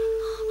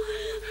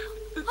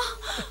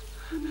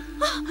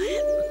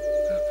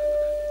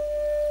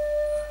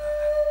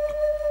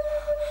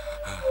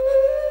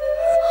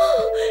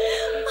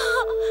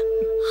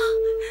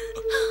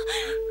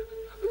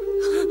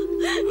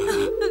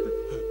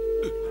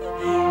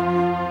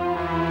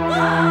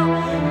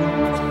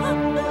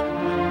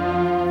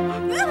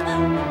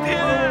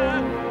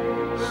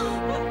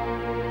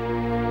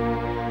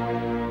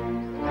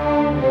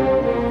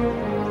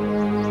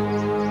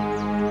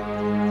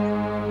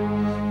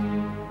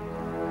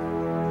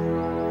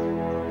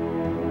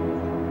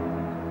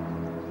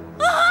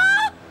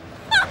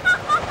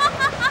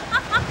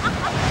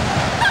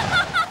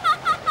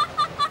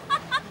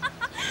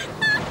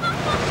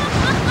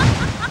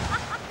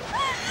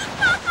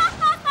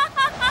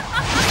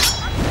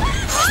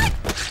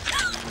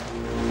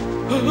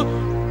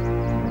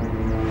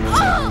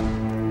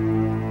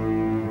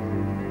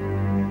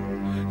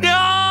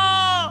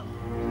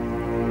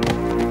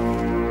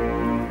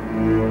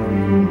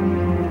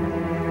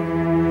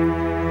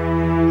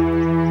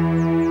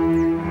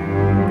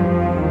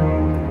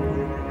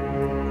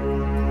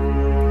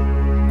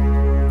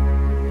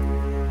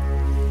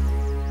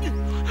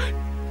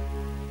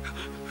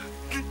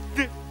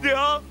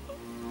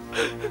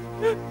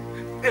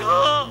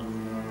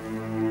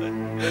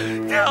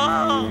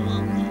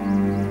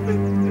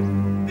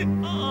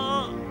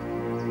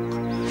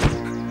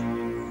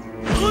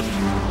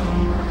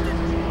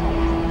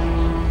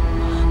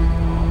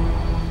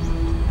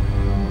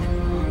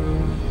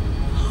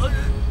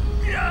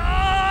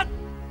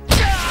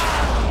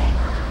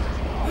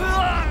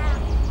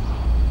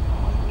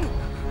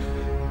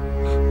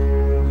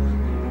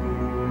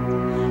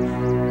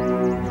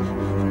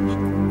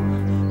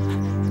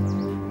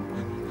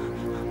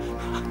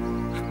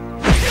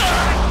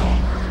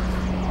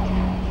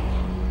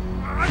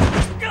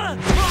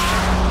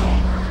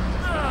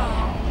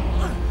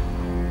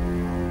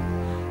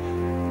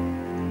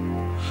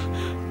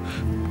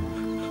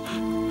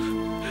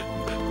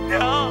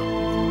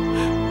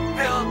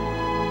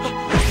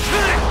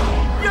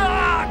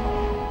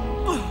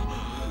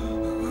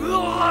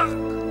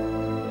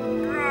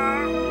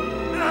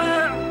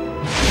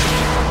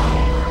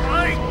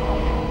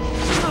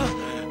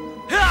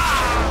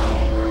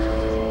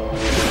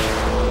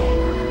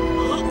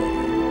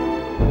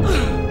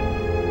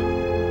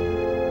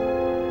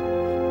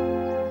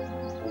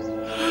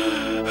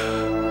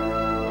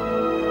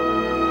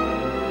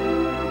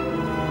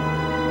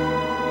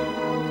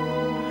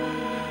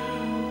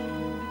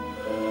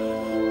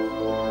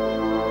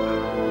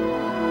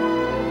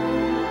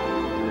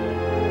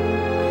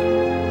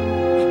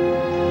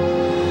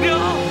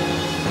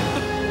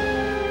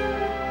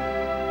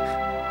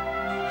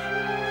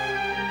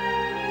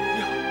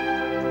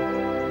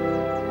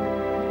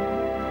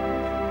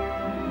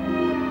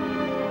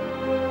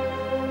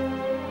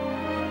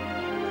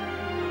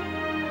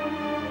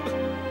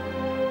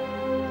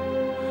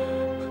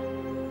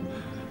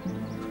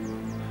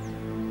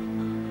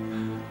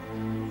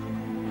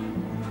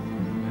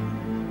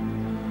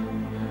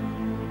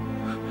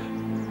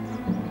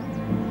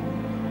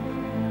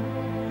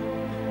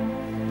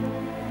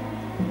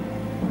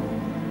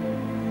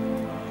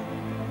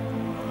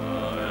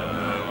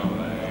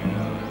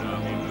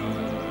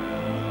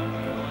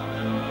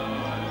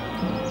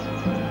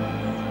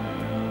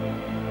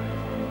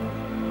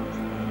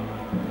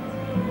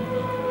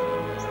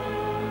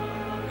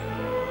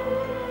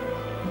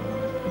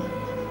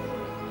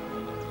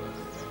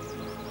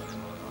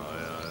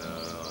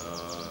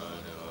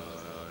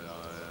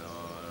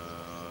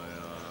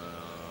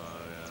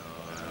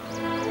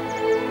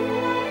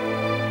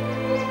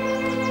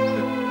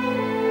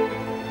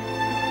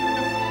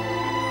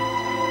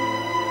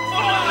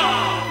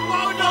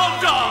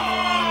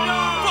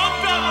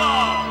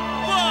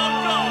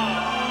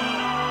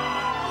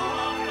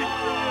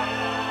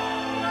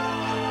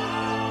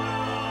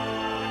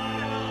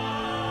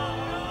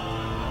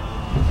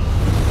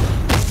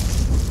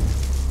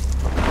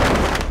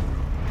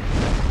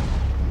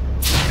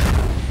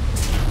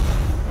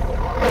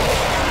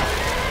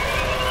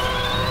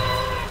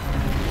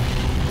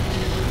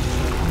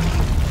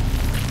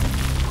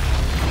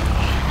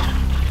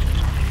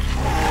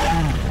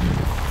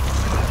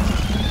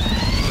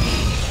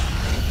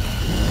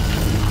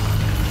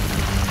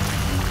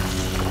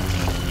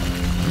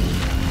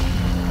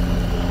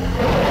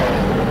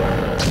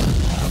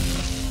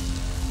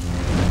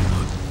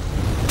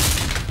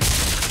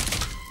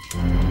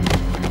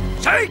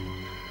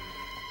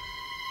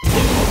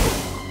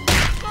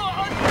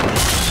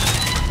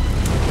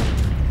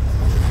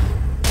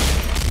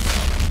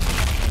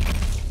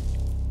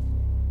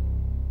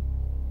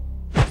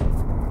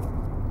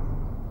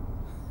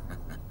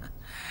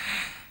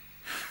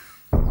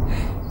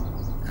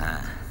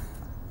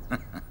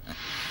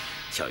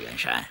萧元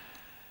山，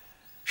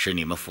是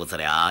你们父子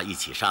俩一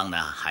起上呢，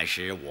还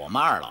是我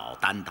们二老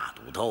单打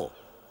独斗，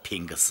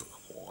拼个死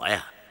活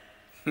呀？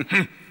哼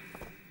哼，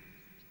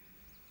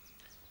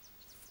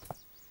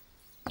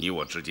你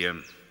我之间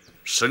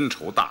深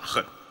仇大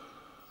恨，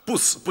不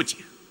死不解，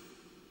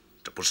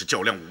这不是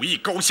较量武艺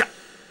高下，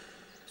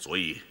所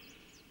以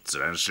自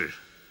然是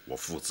我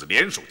父子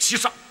联手齐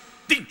上，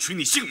定取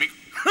你性命。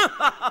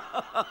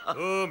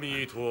阿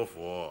弥陀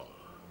佛。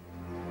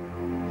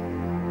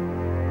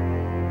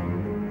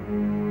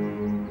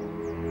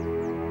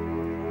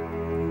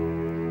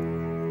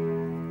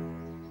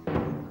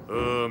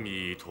阿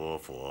弥陀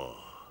佛。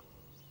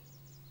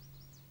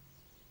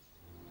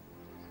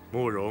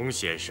慕容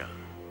先生，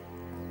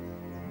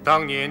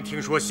当年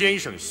听说先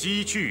生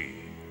西去，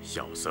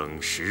小僧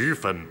十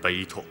分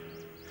悲痛。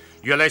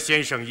原来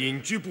先生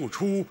隐居不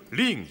出，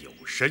另有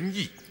深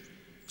意。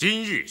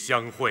今日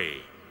相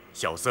会，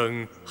小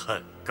僧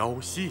很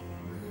高兴。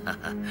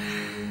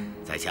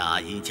在下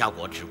因家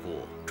国之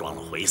故装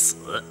了回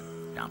死，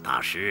让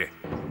大师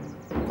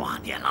挂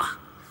念了。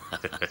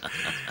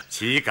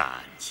岂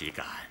敢岂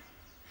敢！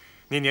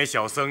那年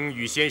小僧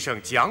与先生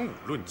讲武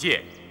论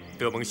剑，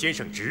得蒙先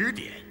生指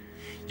点，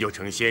又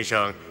承先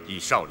生以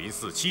少林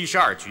寺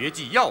72绝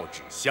技要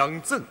旨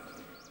相赠，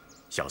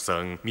小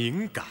僧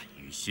铭感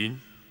于心。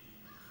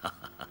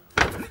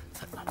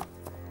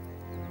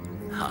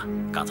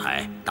刚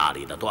才大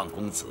理的段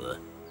公子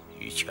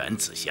与犬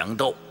子相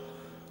斗，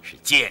是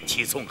剑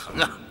气纵横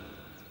啊！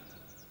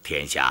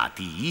天下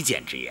第一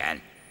剑之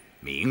言，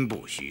名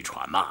不虚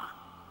传嘛。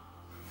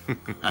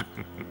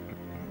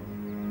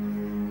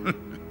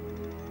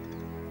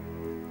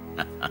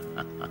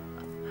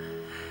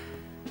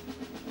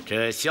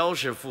这萧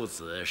氏父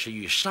子是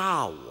欲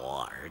杀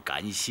我而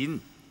甘心，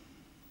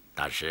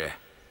大师，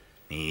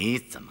你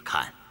怎么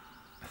看？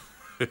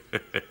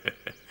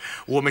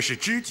我们是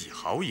知己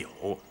好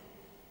友，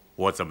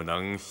我怎么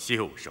能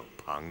袖手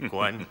旁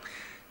观？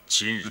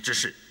今日之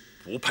事，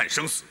不判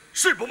生死，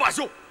誓不罢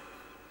休。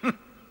哼，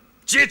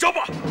接招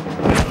吧！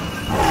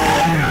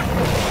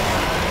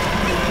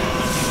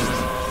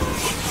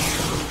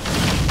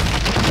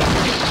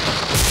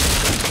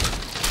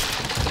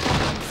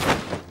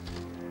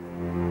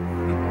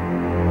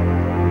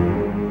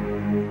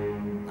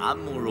南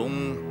慕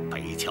容，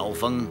北乔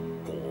峰，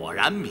果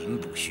然名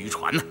不虚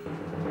传呐。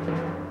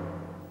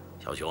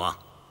小熊啊，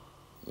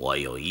我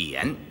有一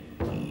言，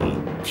你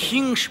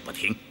听是不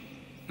听？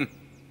哼，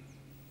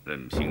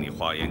任凭你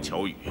花言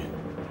巧语，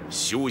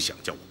休想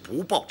叫我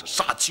不报这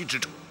杀妻之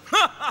仇！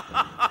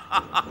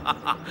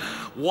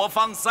我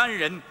方3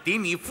人敌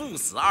你父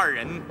子2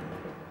人，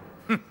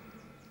哼，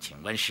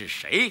请问是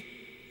谁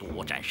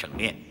多占胜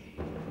面？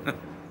哼，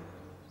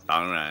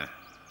当然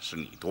是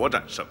你多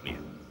占胜面。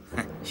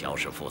哼，萧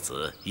氏父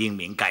子英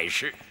明盖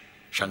世，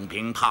生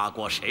平怕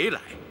过谁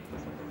来？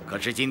可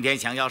是今天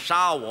想要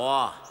杀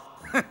我，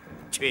哼，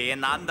却也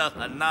难得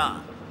很呐。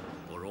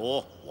不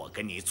如我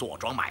跟你做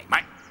桩买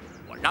卖，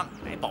我让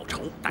你来报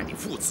仇，但你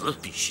父子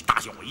必须答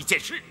应我一件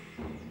事。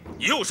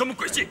你有什么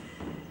诡计？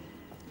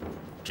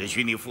只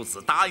需你父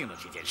子答应了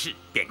这件事，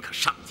便可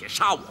上前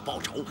杀我报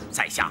仇，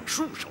在下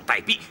束手待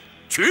毙，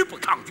绝不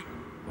抗拒。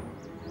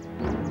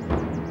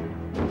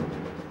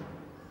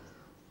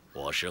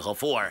我师和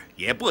富儿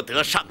也不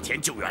得上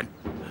前救援。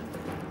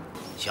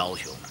萧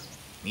兄，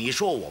你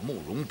说我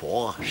慕容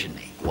博是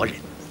哪国人？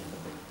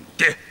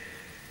爹，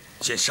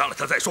先杀了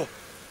他再说。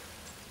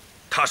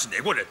他是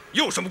哪国人，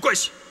有什么关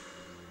系？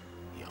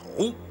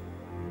有。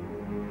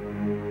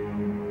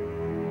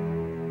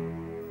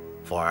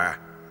富儿，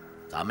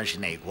咱们是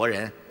哪国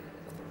人？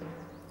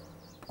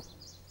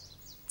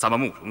咱们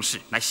慕容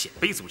氏乃鲜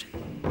卑族人。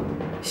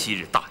昔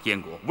日大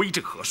燕国威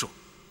震河朔，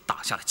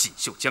打下了锦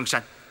绣江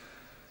山，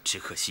只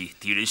可惜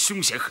敌人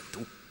凶险狠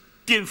毒，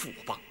颠覆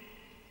我邦。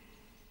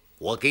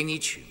我给你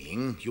取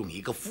名用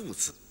一个“父”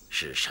字，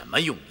是什么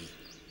用意？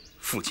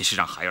父亲是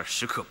让孩儿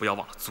时刻不要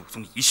忘了祖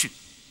宗遗训，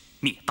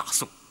灭大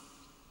宋，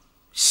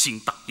兴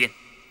大燕。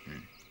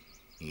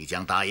你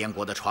将大燕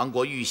国的传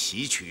国玉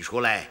玺取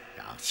出来，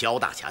让萧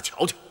大侠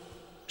瞧瞧。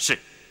是。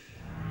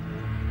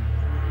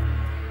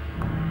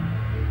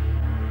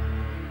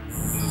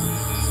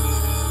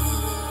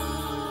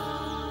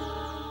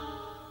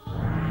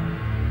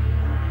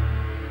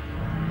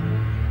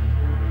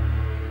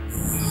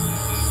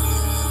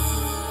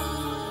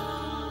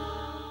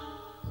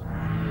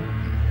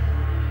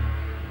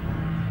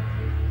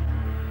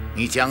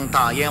你将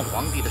大燕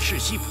皇帝的世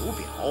袭符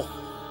表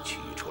取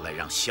出来，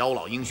让萧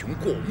老英雄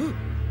过目。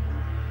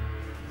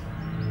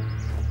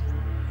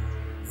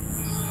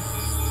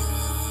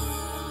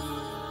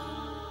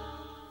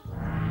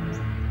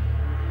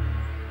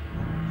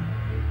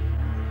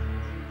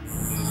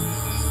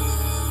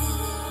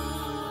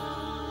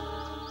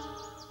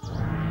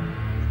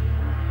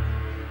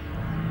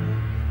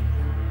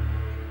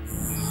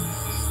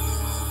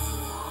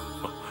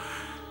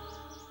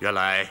原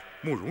来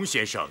慕容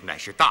先生乃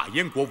是大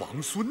燕国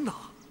王孙呐！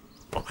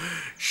哦，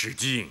失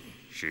敬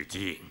失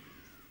敬。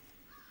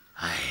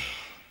哎，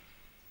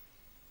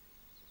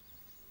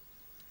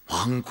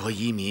亡国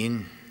遗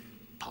民，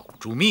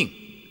住命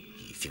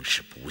已经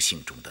是不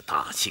幸中的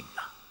大幸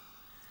了。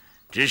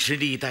只是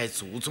历代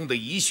祖宗的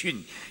遗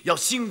训，要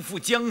兴复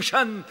江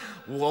山，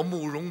我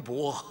慕容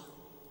博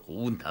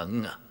无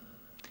能啊。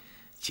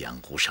江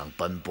湖上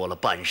奔波了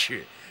半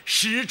世，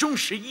始终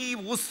是一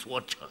无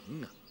所成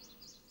啊。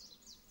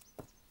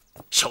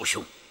枭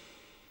雄，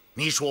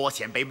你说我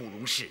鲜卑慕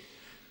容氏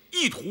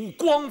意图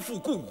光复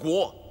故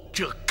国，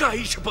这该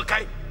是不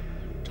该？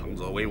成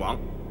则为王，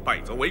败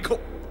则为寇，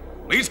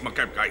没什么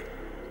该不该的。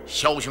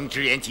枭雄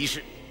直言极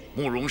是，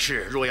慕容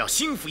氏若要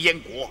兴复燕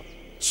国，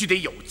须得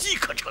有机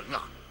可乘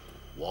啊！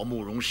我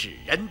慕容氏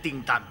人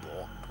丁单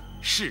薄，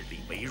势力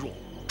微弱，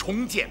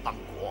重建邦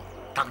国，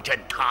当真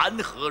谈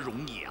何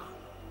容易啊！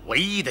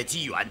唯一的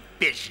机缘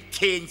便是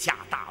天下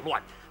大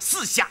乱，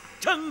四下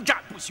征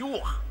战不休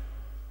啊！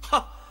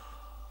哈！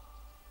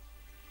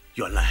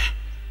原来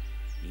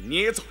你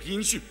捏造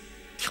音讯，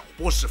挑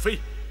拨是非，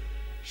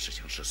是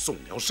想使宋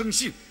辽生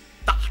信，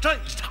大战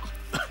一场。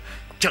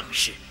正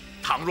是。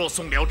倘若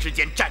宋辽之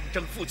间战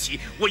争复起，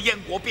我燕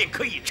国便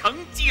可以乘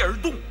机而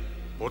动。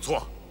不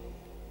错。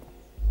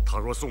倘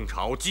若宋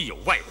朝既有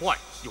外患，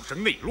又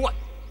生内乱，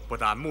不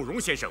但慕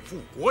容先生复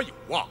国有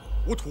望，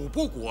我吐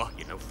蕃国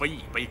也能分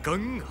一杯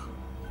羹啊！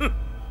哼！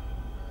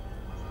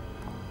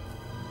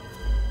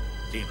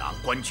令郎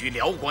官居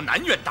辽国南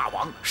苑大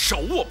王，手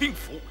握兵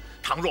符，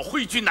倘若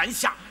挥军南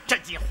下，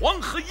占尽黄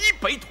河以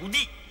北土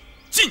地，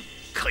进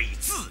可以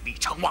自立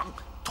成王，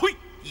退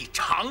以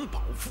长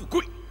保富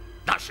贵。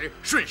那时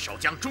顺手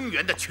将中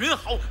原的群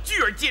豪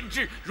聚而歼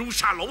之，如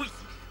杀蝼蚁，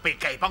被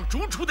丐帮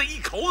逐出的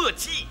一口恶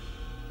气，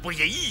不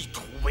也一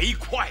吐为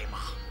快吗？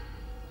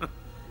哼！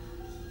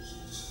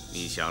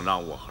你想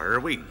让我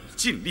儿为你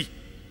尽力，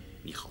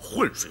你好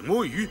浑水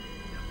摸鱼，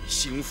让你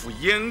兴复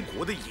燕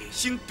国的野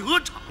心得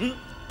逞。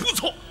不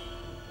错，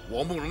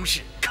我慕容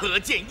氏可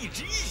见一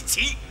支义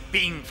旗，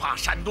兵发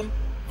山东，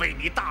为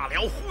你大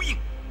辽呼应。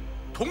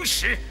同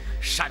时，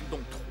山东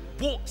吐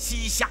蕃、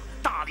西夏、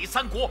大理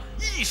三国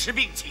一时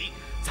并起，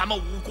咱们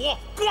五国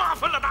瓜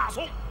分了大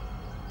宋，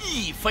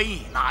亦非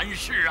难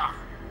事啊！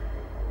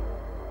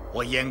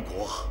我燕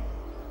国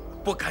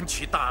不敢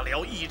取大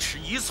辽1尺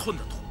1寸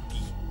的土地，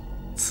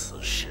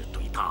此事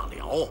对大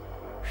辽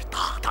是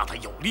大大的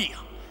有利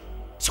啊！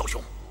枭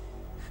雄，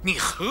你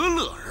何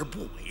乐而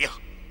不为啊？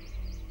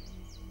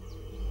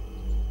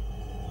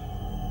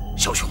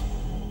枭雄，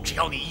只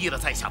要你依了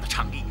在下的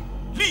倡议，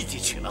立即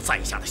取了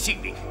在下的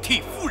性命，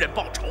替夫人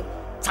报仇，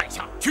在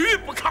下绝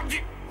不抗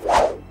拒。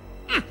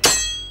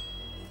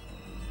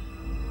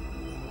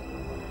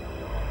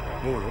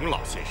慕容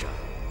老先生，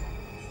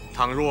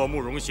倘若慕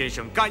容先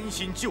生甘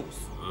心就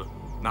死，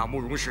那慕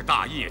容氏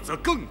大业则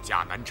更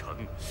加难成。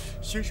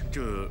先生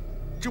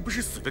这不是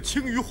死得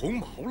轻于鸿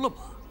毛了吗？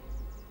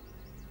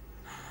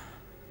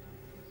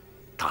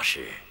大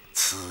师，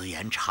此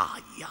言差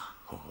矣啊！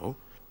哦，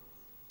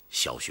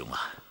枭雄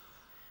啊，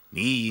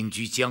你隐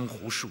居江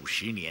湖数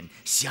十年，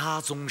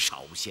侠宗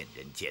少现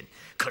人间，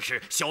可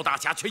是萧大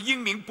侠却英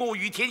名播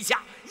于天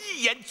下，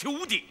一言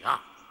九鼎啊！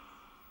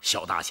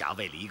萧大侠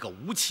为了一个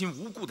无亲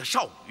无故的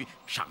少女，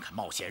尚肯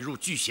冒险入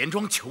聚贤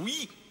庄求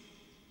医，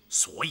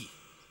所以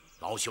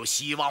老朽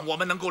希望我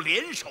们能够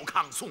联手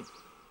抗宋。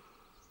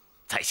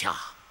在下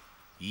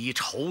已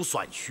筹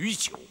算许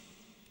久，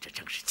这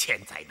正是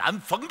千载难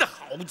逢的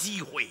好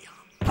机会呀！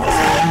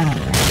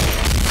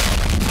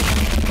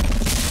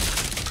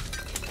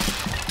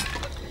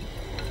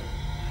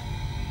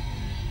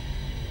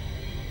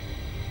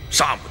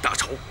沙姆大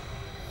仇，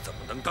怎么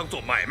能当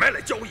做买卖来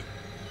交易？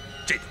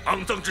这等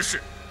肮脏之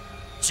事，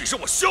岂是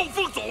我萧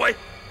峰所为？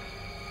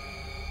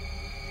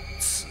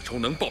此仇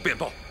能报便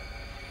报，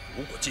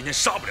如果今天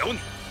杀不了你，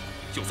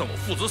就算我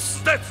父子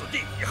死在此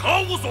地，也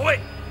毫无所谓。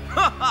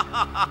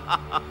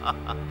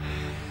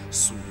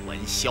素闻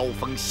萧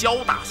峰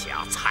萧大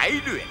侠才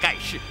略盖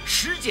世，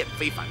实践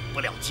非凡，不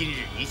料今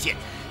日一见，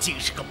竟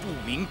是个不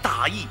明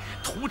大义、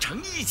屠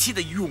城义气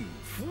的勇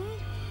夫。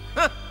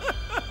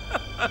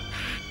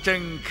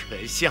真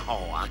可笑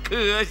啊，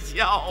可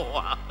笑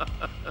啊！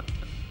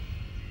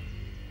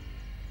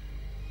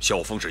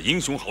萧峰是英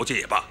雄豪杰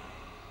也罢，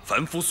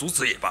凡夫俗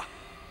子也罢，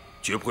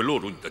绝不会落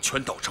入你的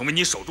圈套，成为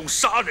你手中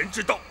杀人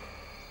之刀。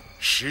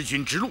识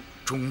君之路，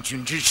忠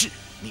君之事。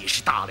你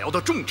是大辽的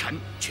重臣，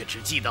却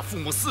只记得父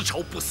母私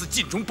仇，不思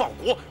尽忠报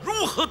国，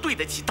如何对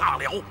得起大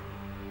辽？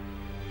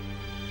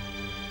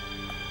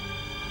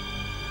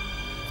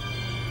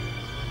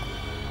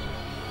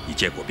你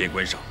见过边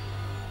关上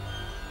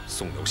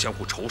宋辽相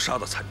互仇杀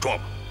的惨状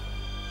吗？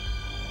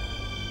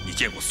你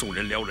见过宋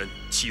人辽人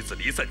妻子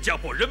离散、家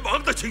破人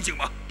亡的情景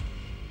吗？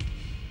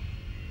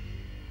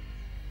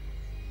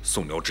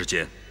宋辽之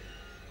间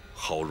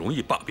好容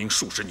易罢兵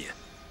数十年，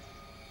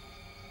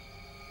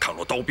倘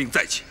若刀兵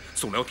再起，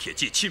宋辽铁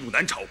骑侵入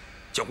南朝，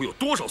将会有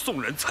多少宋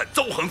人惨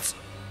遭横死，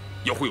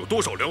又会有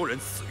多少辽人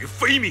死于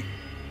非命？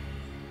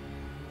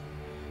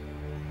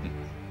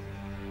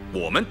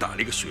我们打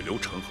了一个血流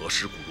成河、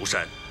尸骨如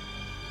山，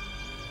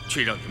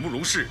却让你慕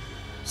容氏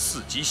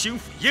伺机兴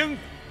复燕国。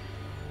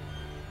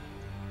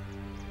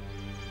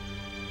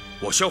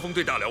我萧峰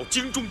对大辽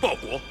精忠报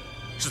国，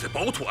是在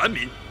保土安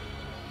民，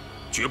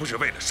绝不是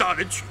为了杀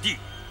人取缔、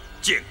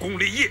建功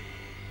立业。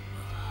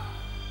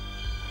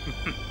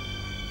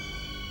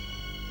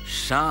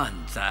善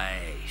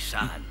哉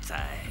善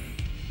哉！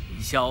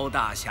萧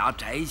大侠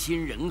宅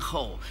心仁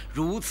厚，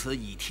如此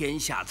以天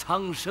下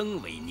苍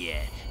生为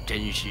念，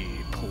真是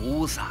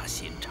菩萨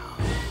心肠。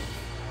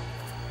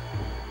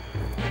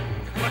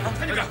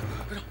看这边，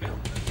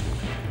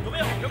有没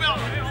有？有没有？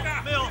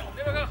没有。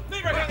那边看，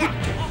那边看看。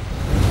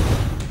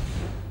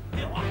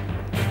没有啊？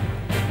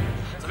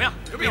怎么样？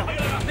有没有？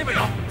那边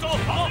有。走，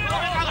好，那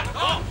边看看。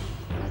走。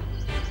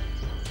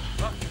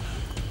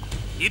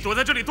你躲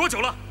在这里多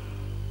久了？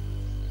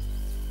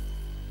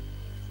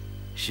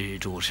施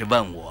主是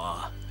问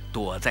我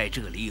躲在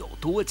这里有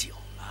多久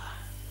了？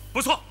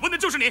不错，问的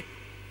就是你。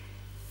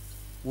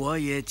我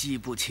也记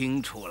不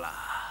清楚了，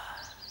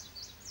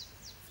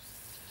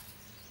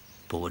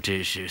不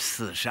知是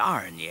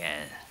42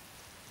年，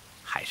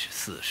还是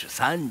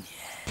43年。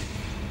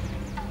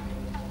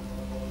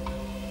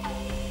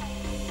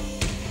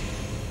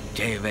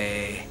这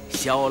位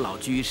萧老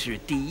居士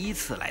第一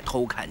次来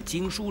偷看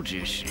经书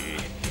之时，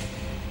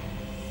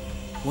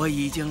我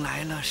已经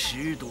来了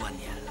10多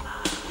年了。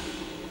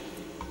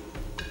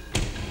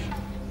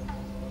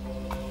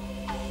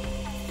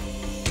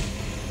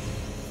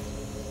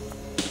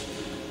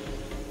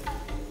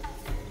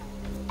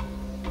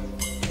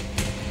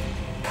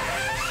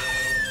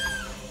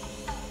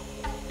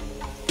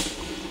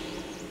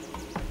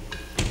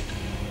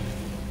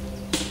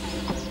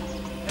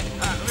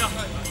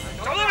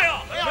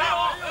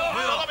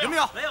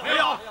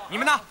你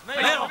们呢？没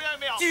有，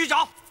继续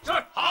找。是，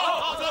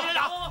好，继续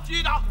找，继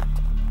续找，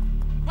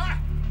快！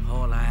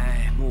后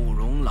来慕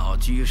容老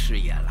居士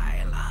也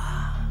来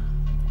了。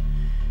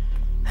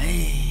哎，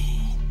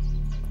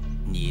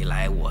你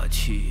来我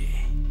去，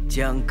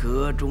将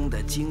阁中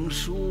的经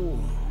书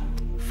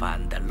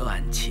翻得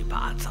乱七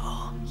八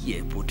糟，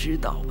也不知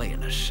道为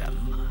了什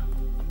么。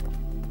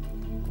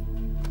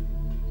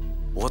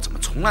我怎么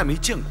从来没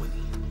见过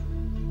你？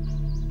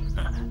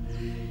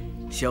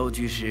萧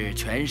居士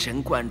全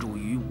神贯注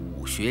于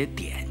武学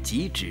典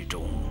籍之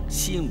中，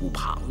心无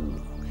旁骛，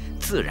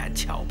自然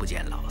瞧不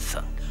见老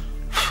僧。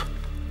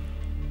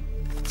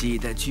记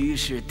得居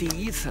士第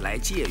一次来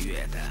借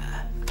阅的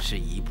是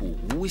一部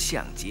无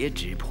相节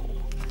之谱，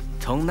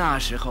从那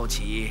时候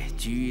起，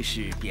居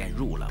士便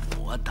入了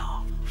魔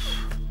道。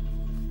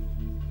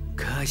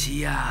可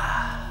惜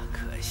呀，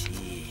可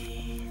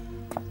惜。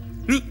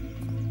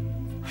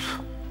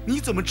你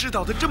怎么知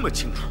道的这么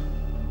清楚？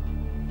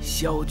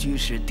萧居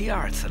士第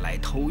2次来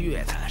偷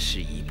阅的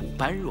是一部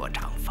般若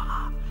掌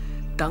法，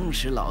当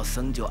时老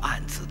僧就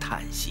暗自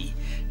叹息，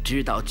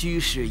知道居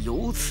士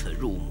由此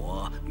入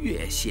魔，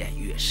越陷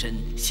越深，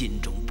心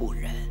中不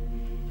忍，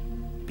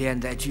便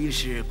在居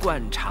士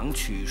惯常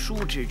取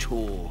书之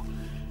处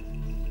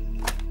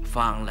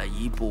放了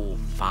一部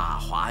《法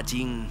华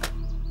经》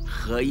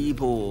和一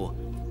部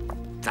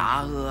《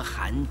杂阿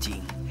含经》，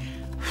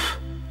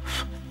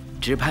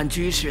只盼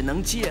居士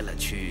能借了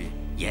去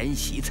研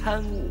习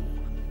参悟。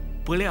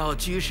不料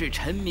居士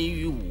沉迷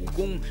于武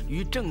功，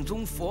于正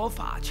宗佛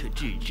法却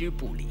置之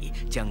不理，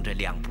将这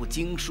2部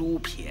经书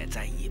撇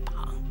在一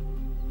旁，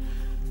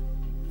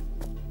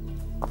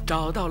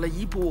找到了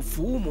一部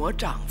伏魔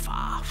杖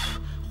法，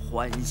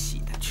欢喜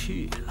的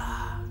去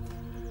了。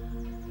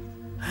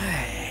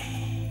唉，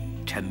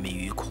沉迷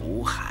于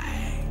苦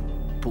海，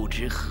不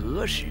知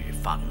何时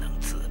方能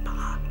自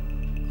拔。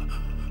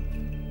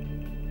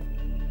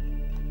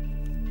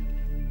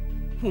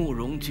慕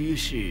容居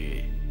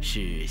士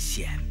是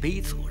鲜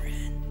卑族人，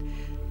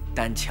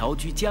但侨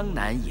居江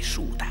南已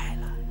数代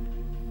了。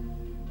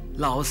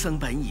老僧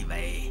本以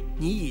为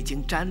你已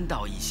经沾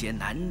到一些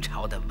南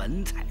朝的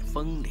文采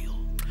风流，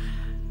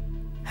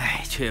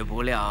却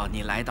不料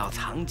你来到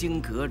藏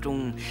经阁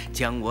中，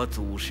将我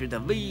祖师的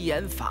威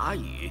严法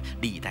语、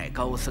历代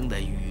高僧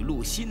的语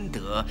录心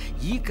得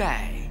一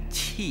概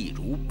弃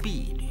如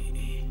敝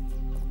履，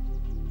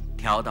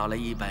挑到了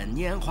一本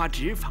拈花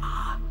指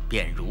法，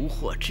便如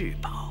获至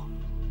宝。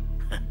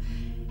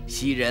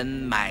昔人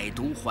买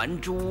椟还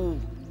珠，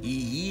已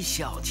一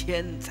笑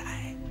千载。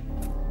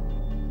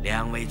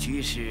2位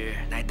居士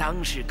乃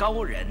当世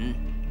高人，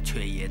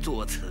却也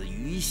作此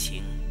愚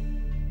行。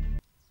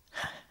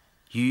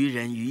于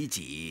人于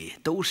己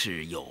都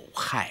是有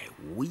害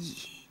无益。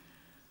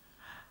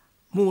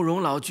慕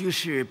容老居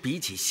士比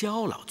起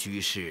萧老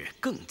居士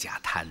更加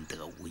贪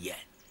得无厌。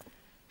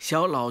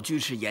萧老居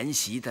士研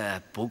习的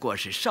不过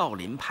是少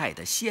林派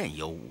的现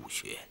有武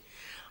学，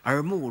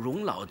而慕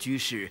容老居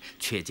士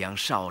却将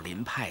少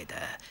林派的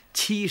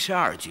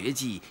72绝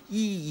技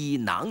一一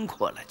囊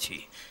括了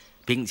去，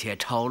并且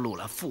抄录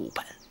了副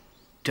本，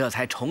这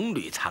才重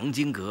履藏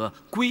经阁，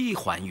归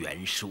还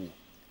原书。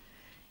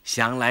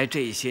想来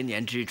这些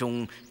年之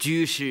中，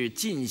居士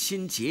尽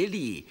心竭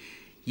力，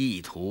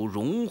意图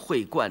融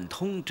会贯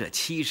通这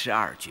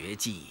72绝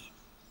技，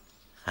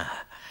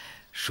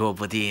说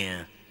不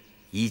定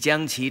已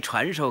将其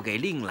传授给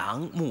令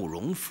郎慕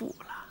容复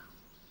了。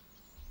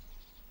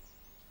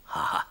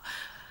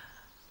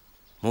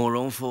慕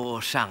容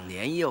复尚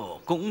年幼，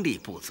功力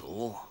不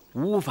足，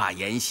无法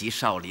研习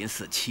少林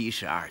寺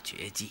72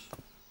绝技。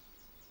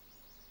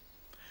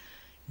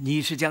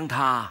你是将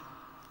它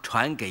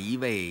传给一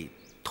位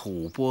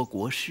吐蕃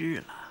国师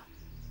了。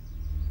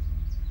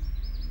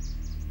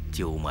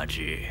鸠摩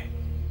智，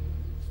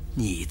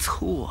你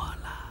错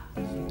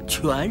了，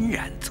全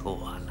然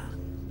错了，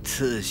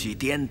次序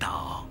颠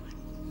倒，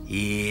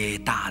已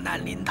大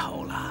难临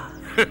头了。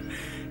哼，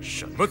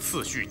什么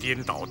次序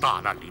颠倒，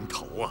大难临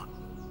头啊？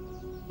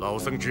老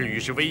僧之语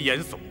是危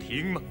言耸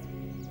听吗？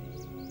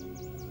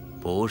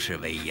不是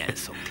危言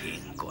耸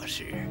听，国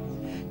师，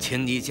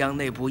请你将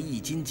那部《易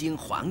筋经》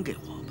还给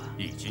我吧。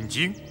易筋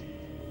经？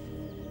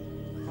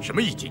什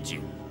么易筋经？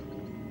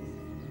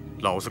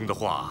老僧的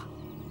话，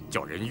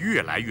叫人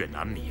越来越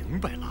难明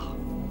白了。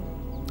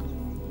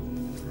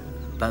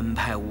本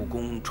派武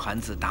功传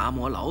自达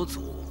摩老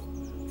祖，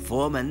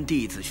佛门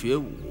弟子学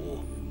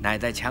武，乃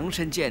在强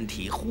身健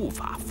体、护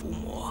法伏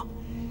魔。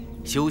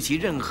修习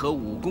任何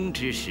武功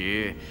之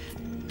时，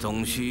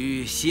总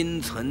需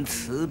心存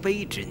慈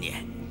悲之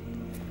念。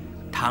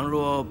倘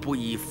若不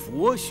以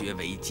佛学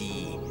为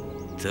基，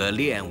则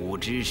练武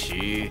之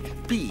时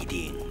必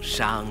定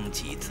伤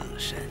及自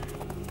身。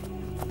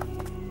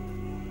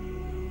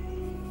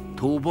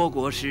吐蕃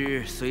国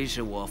师虽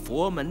是我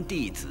佛门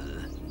弟子，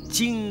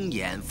精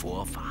研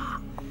佛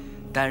法，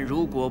但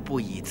如果不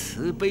以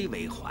慈悲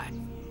为怀，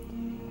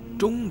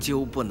终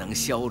究不能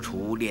消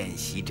除练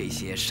习这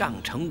些上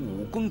乘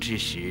武功之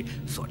时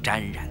所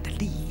沾染的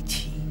戾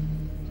气。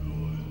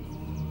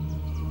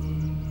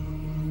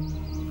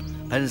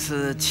本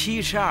寺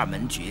72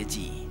门绝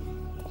技，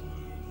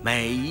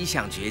每一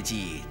项绝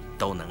技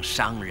都能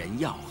伤人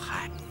要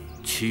害，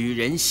取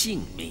人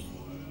性命，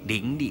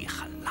凌厉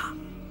狠辣，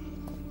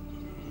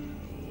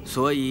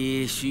所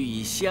以需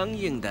以相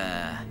应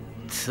的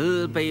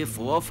慈悲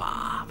佛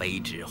法为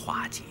之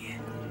化解。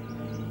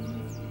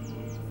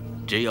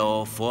只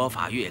有佛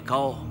法越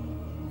高，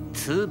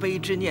慈悲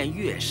之念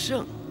越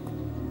盛，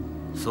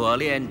所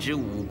练之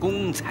武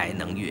功才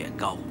能越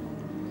高。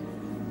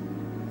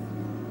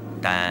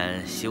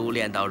但修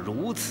炼到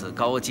如此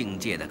高境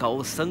界的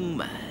高僧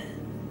们，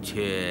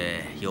却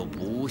又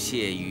不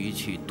屑于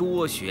去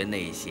多学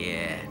那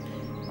些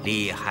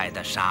厉害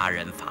的杀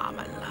人法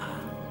门了。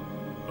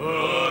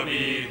阿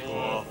弥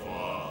陀佛。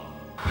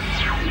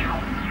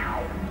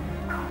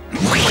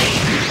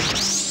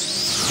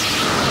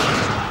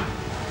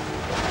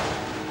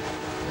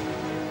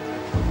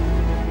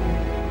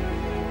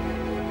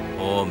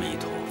阿弥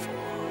陀佛。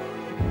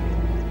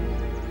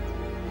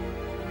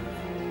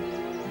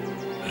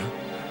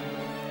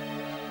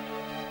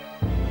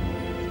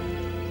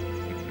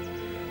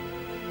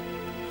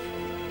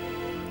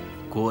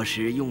国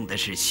师用的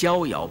是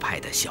逍遥派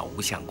的小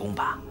无相功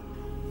吧？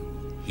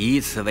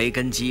以此为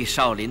根基，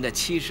少林的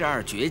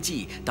72绝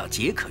技倒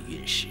皆可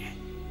运使，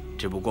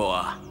只不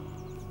过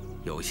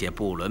有些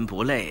不伦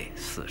不类，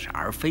似是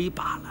而非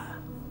罢了。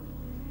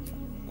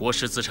国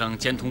师自称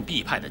兼通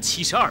必派的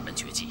72门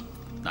绝技，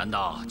难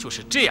道就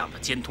是这样的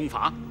兼通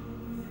法？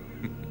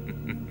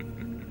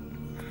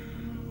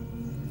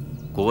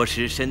国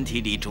师身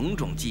体里种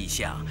种迹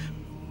象，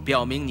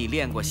表明你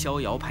练过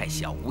逍遥派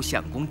小无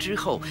相功之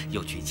后，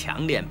又去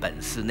强练本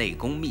寺内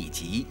功秘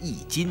籍《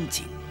易筋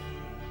经》，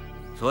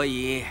所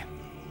以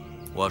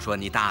我说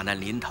你大难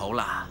临头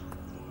了。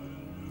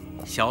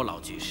萧老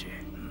居士，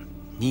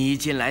你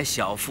近来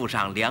小腹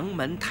上梁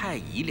门太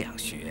乙两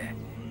穴，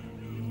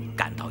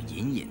感到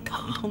隐隐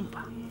疼痛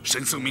吧？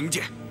神僧明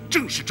鉴，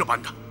正是这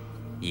般的。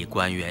你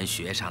关元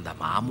穴上的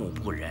麻木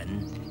不仁，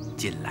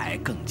近来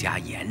更加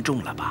严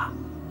重了吧？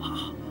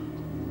啊，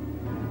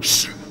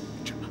是。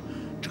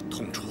这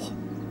痛楚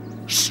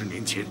，10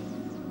年前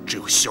只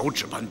有小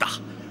指般大，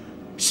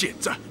现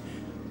在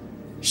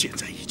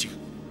已经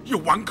有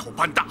碗口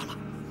般大了。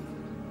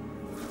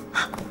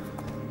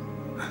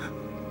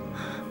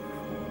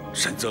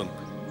神僧，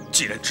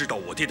既然知道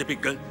我爹的病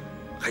根，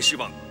还希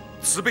望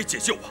慈悲解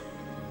救啊！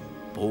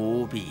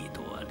不必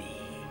多礼。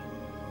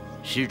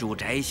施主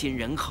宅心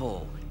仁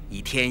厚，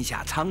以天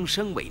下苍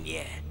生为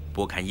念，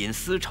不堪因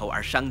私仇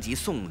而伤及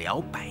宋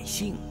辽百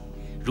姓，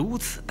如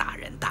此大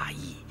仁大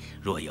义。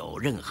若有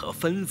任何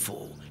吩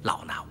咐，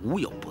老衲无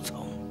有不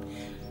从。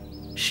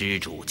施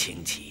主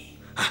请起。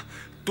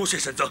多谢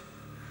神僧，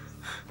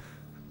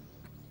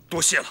多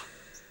谢了。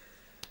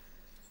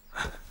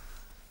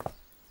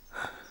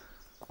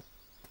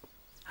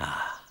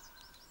啊，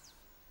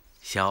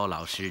萧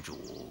老施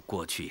主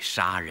过去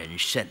杀人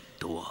甚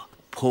多，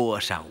颇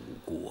伤无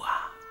辜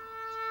啊。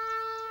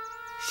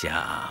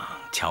像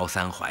乔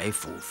三槐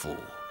夫妇、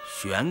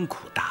玄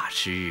苦大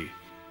师，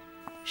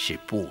是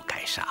不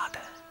该杀的。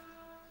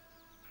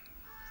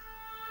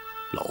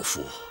老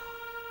夫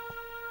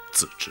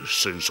自知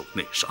身受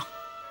内伤，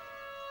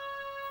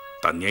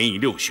但年已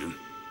6旬，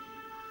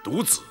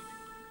独子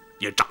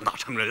也长大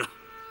成人了，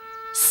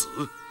死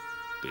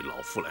对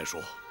老夫来说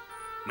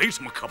没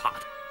什么可怕的。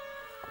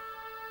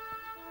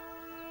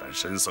但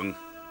神僧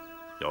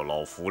要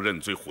老夫认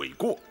罪悔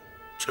过，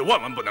却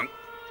万万不能。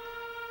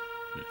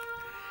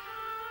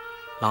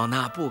老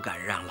衲不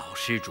敢让老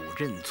施主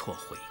认错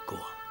悔过，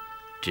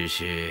只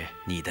是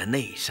你的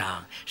内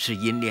伤是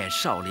因练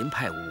少林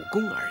派武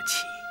功而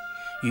起，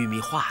欲觅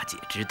化解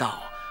之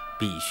道，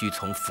必须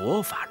从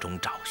佛法中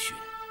找寻。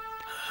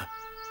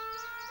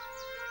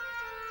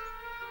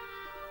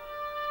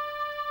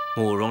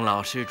慕容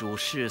老施主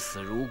视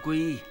死如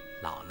归，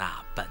老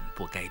衲本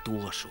不该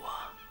多说。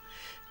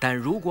但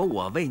如果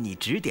我为你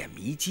指点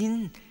迷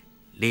津，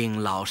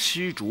令老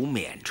施主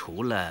免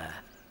除了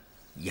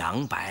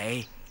杨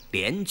白、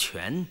连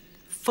拳、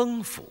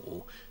风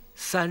府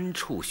3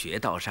处穴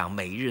道上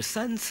每日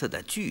3次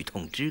的剧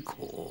痛之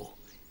苦，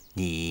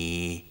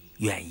你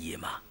愿意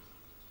吗？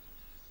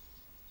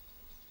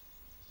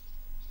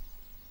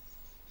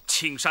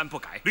青山不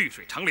改，绿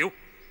水长流。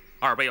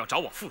2位要找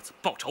我父子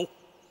报仇，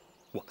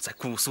我们在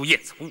姑苏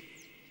燕子坞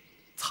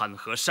参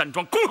合山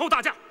庄恭候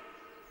大驾。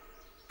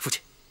父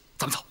亲，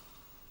咱们走。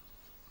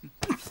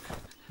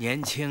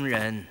年轻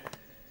人，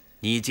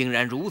你竟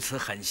然如此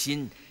狠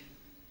心，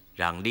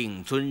让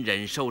令尊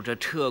忍受着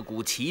彻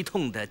骨奇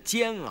痛的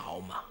煎熬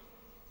吗？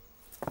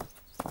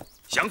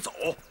想走，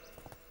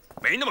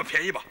没那么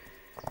便宜吧？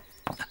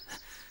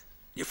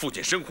你父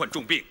亲身患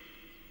重病，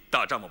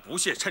大丈夫不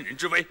屑趁人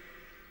之危，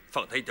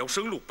放他一条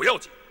生路不要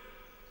紧。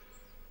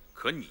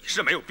可你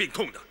是没有病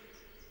痛的，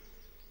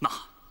那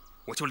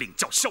我就领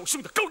教小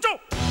兄的高招。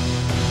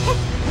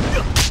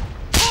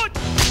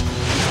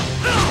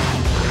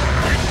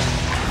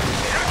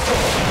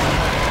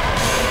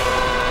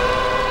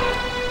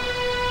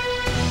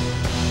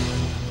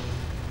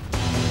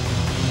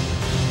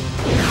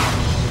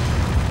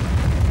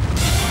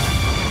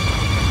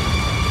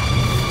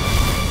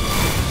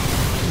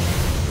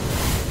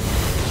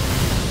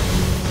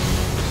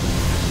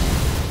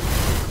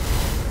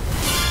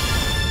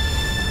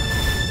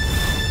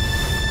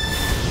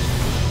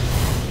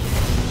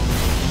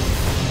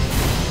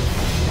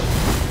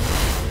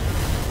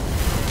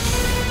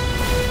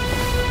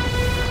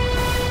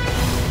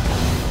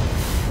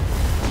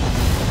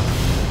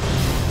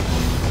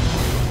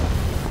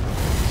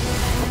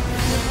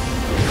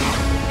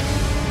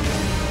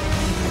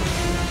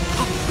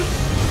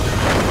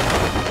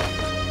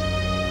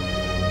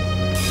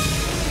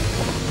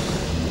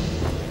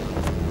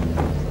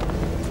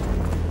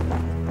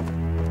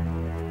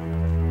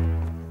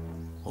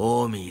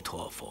阿弥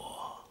陀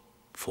佛，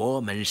佛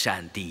门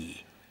善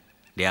地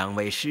，2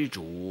位施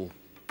主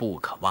不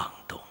可妄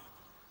动。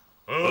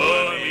阿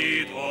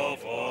弥陀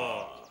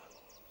佛。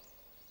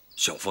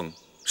小凤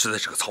实在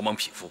是个草莽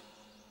匹夫，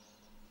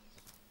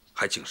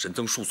还请神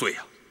僧恕罪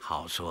啊！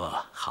好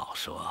说好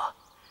说，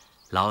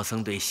老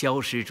僧对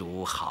萧施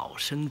主好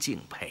生敬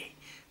佩，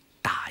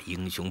大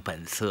英雄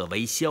本色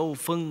为萧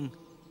峰，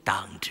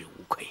当之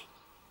无愧。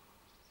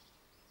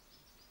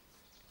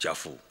家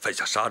父犯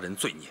下杀人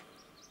罪孽，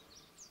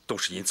都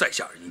是因在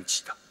下而引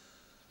起的。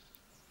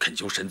恳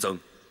求神僧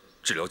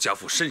治疗家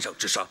父身上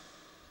之伤，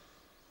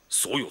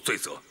所有罪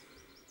责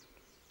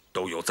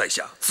都由在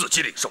下自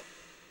己领受，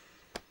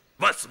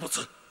万死不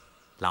辞。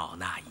老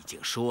衲已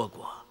经说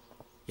过，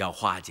要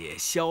化解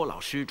萧老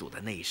施主的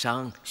内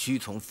伤，需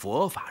从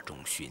佛法中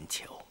寻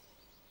求。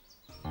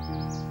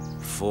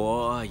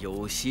佛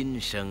由心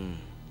生，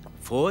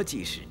佛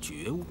即是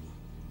觉悟。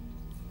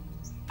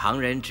旁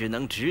人只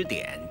能指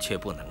点，却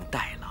不能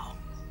代劳。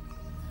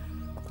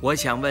我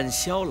想问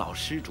萧老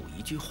施主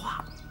一句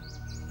话：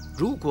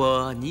如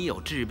果你有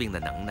治病的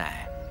能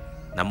耐，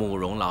那慕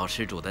容老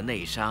施主的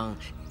内伤，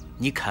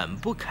你肯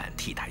不肯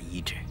替他医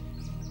治？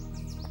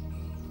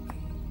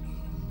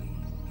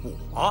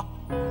我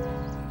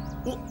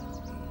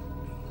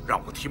让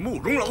我替慕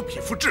容老匹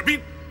夫治病？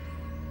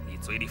你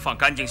嘴里放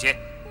干净些！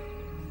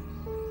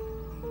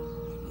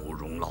慕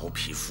容老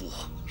匹夫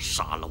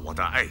杀了我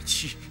的爱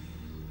妻，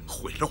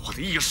毁了我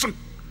的一生，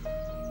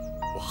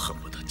我恨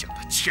不得将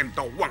他千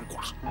刀万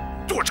剐，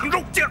剁成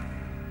肉酱。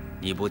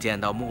你不见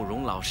到慕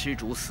容老施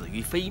主死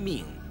于非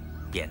命，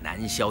便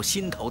难消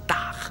心头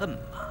大恨吗？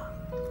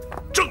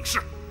正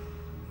是。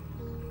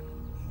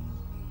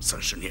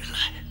30年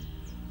来，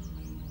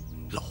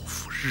老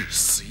夫日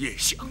思夜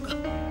想的，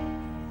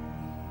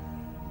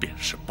便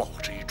是报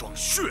这一桩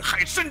血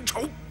海深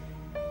仇。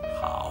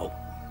好，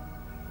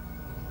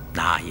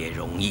那也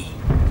容易。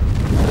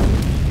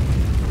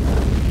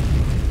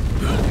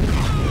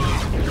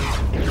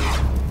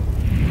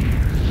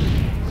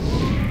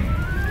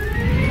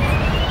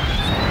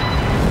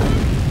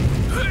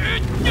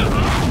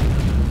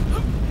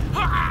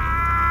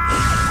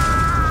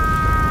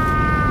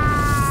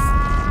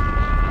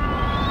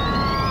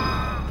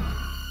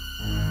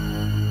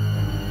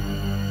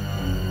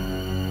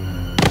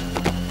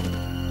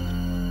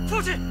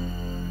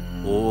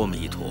阿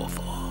弥陀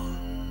佛，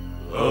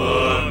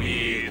阿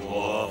弥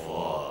陀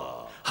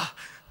佛。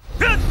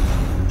阿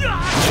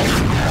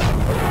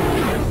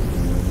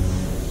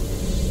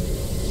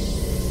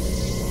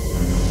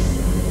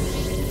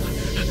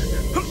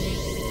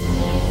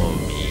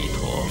弥陀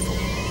佛。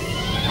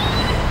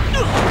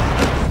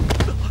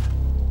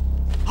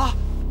啊，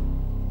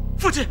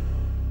父亲！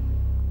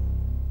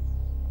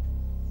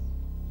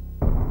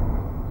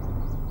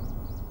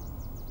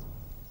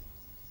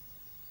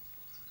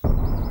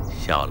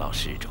萧老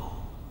施主，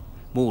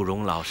慕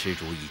容老施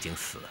主已经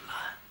死了，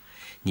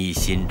你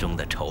心中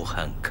的仇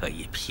恨可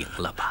以平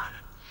了吧？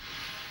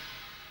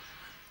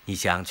你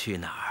想去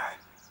哪儿，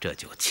这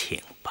就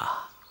请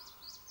吧。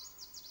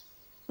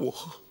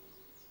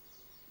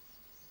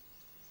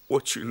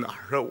我去哪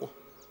儿啊？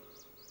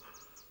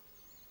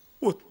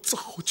我早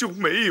就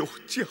没有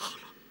家了。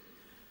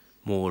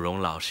慕容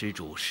老施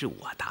主是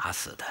我打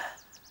死的，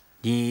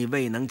你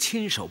未能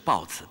亲手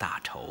报此大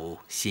仇，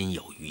心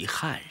有余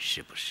憾，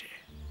是不是？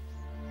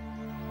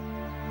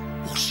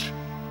不是。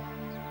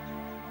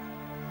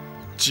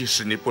即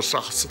使你不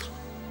杀死他，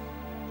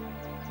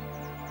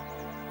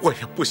我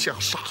也不想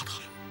杀他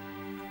了。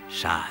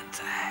善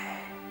哉。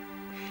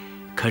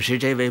可是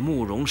这位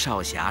慕容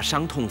少侠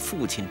伤痛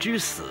父亲之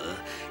死，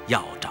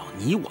要找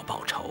你我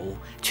报仇，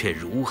却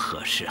如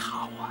何是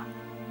好啊？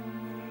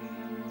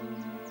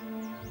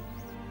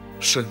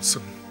神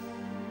僧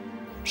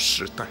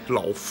是代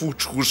老夫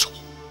出手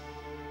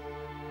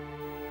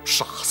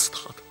杀死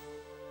他的。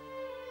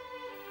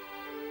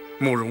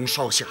慕容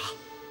少侠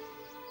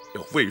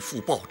要为父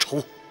报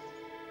仇，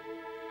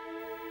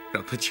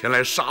让他前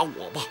来杀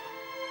我吧。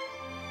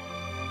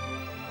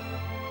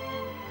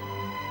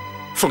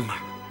凤儿，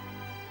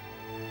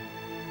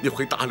你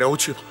回大辽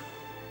去吧，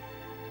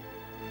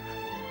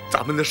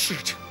咱们的事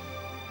情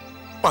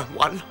办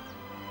完了，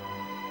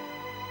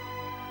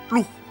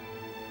路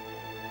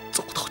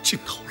走到尽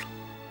头了。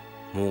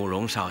慕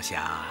容少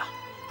侠，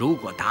如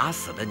果打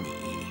死了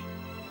你，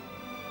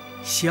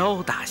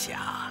萧大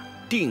侠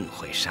定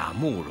会杀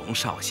慕容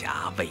少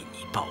侠为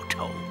你报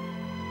仇。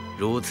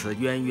如此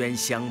冤冤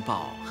相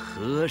报，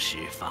何时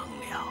方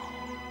了？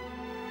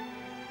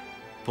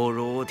不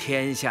如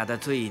天下的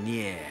罪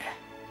孽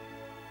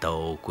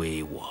都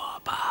归我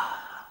吧。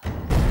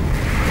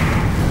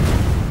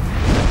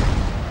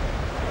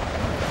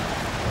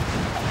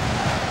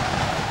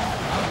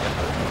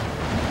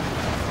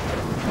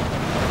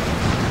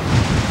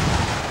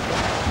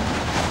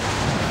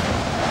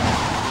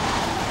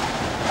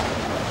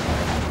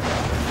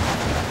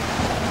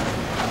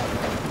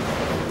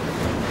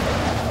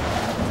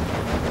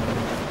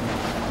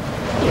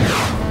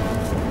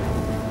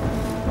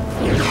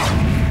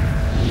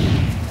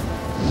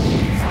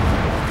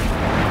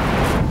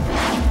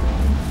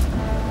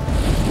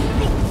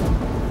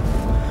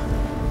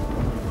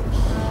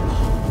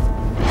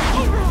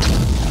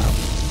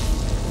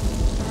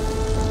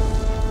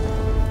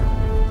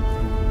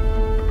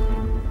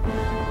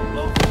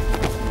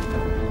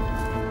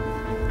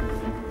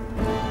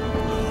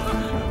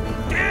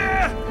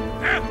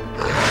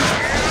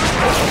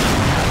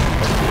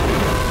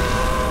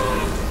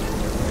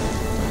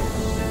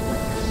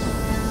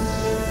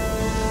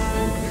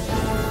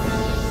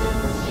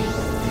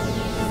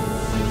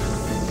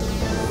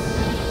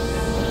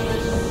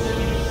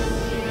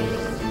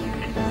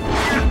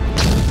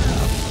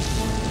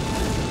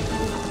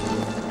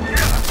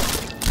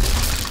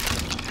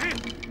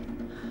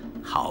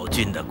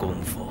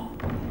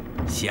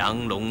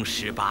降龙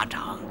18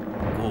掌，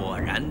果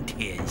然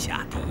天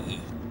下第一。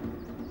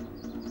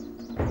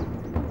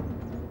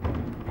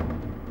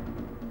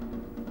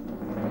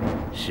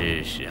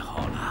是时候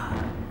了，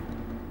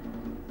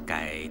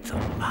该走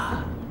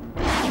了。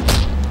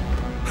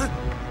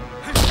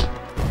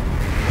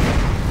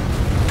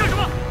干什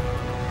么？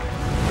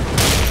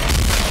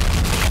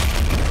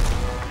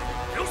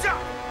留下！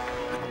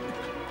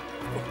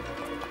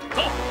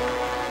走。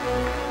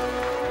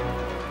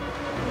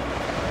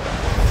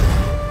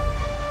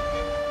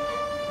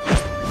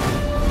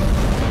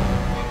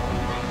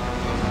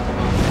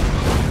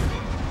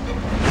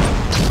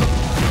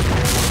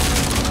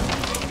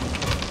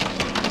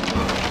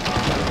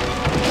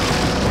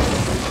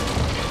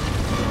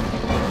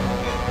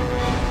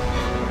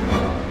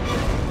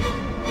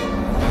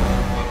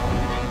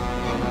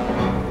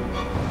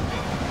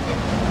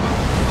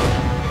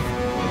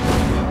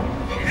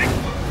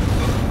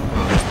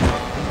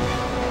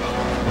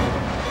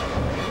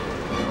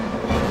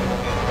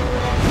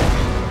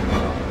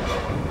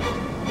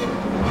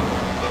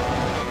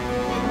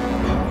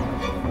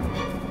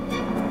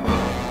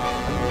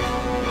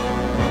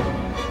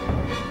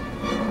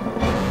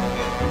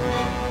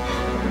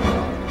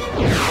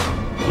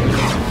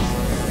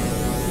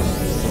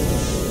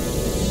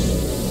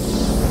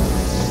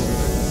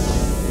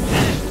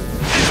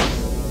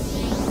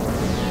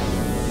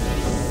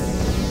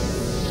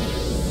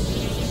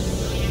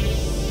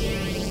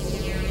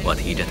我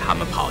提着他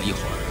们跑一会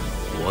儿，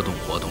活动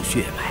活动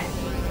血脉。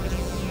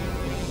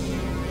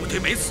我爹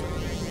没死，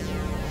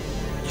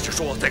你是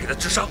说再给他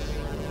治伤？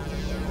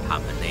他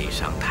们内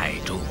伤太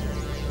重，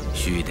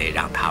须得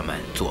让他们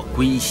做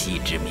归西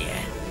之眠，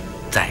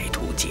再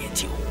图解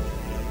救。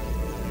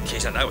天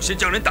下哪有先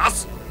将人打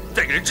死，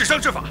再给人治伤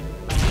之法？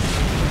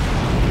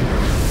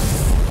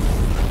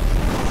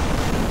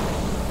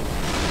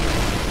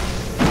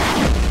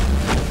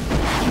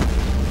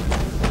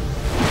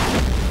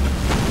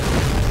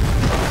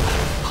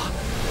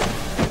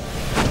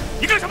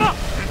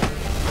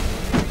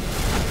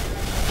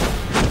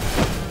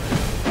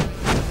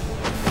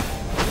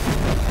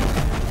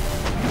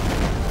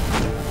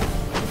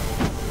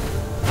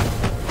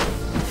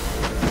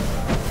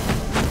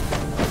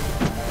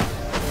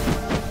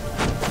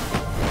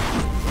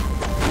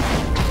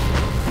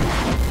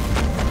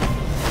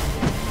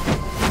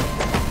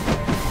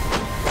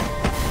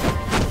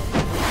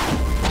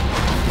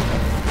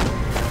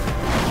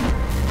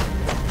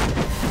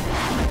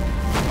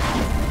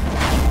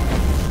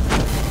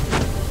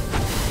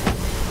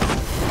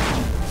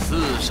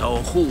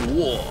互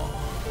握，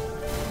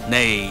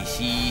内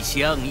息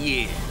相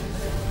业，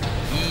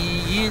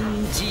以阴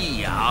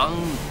济阳，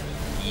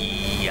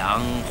以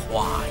阳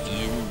化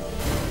阴。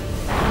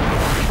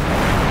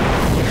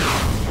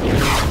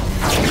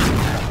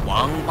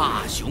王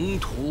霸雄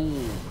图，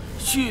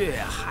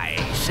血海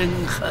深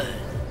恨，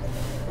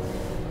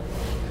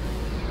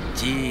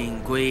尽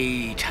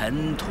归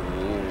尘土，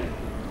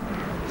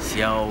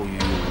消于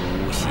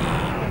无形。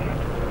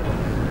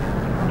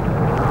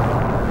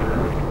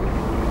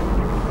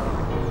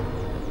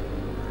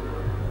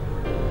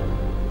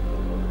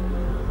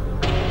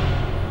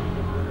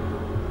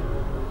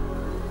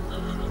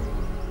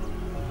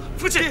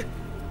父亲，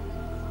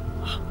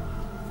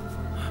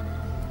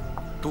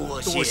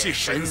多谢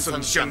神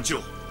僧相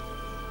救。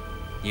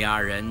你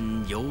二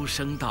人由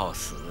生到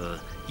死，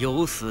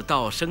由死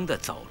到生的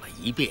走了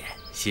一遍，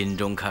心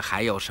中可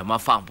还有什么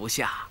放不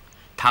下？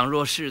倘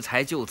若适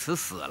才就此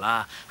死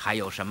了，还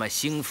有什么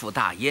兴复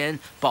大燕、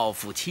报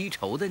复妻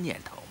仇的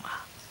念头吗？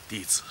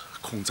弟子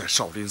空在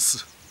少林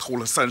寺偷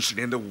了30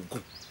年的武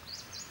功，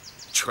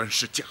全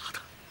是假的，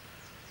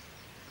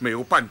没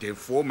有半点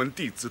佛门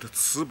弟子的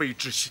慈悲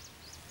之心，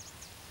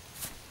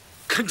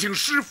恳请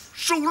师父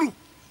收录。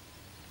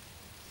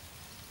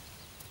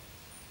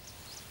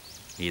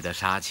你的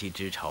杀妻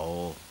之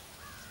仇，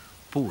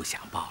不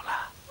想报了？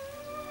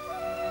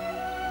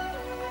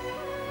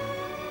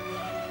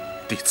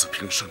弟子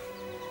平生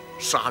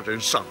杀人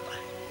尚来，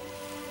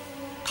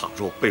倘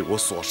若被我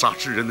所杀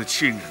之人的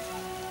亲人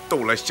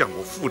都来向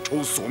我复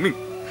仇索命，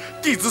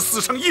弟子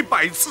死上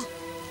100次，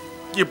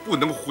也不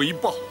能回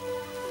报。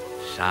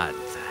善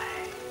哉。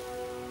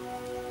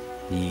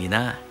你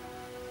呢？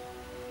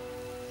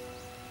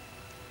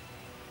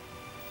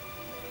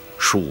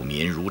庶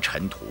民如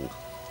尘土，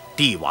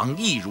帝王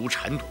亦如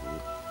尘土。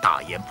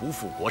大言不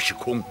复国是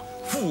空，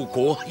复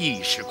国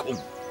亦是空。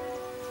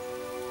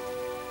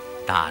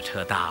大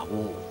彻大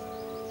悟，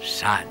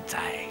善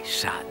哉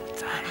善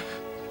哉。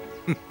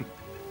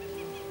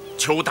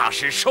求大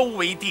师收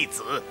为弟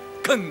子，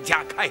更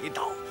加开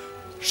导。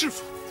师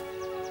父，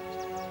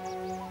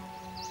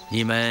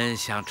你们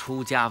想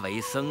出家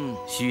为僧，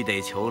须得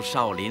求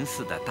少林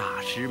寺的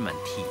大师们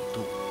剃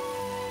度。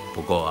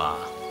不过，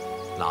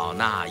老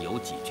衲有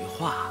几句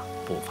话，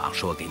不妨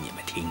说给你们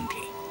听听。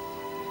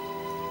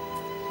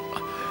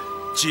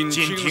谨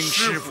听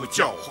师父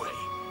教诲。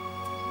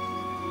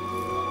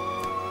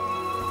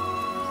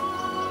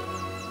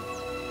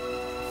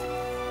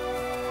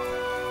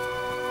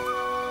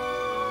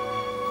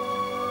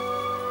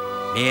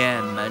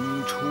面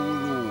门出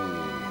入，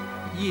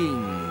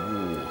应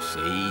物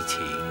随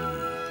情，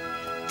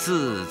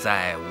自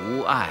在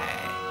无碍，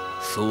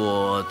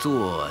所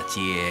作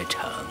皆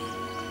成。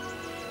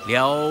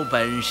了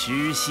本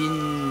实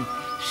心，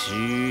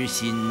实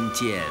心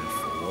见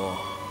佛，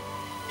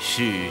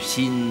是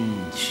心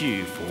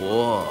是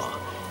佛，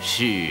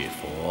是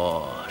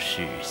佛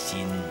是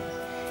心。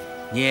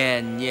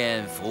念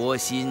念佛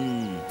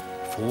心，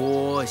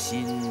佛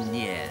心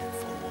念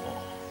佛。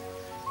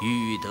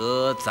欲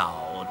得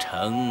早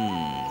成，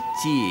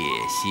戒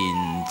心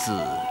自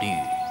律，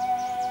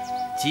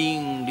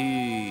静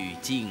虑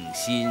静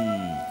心，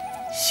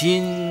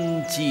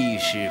心即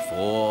是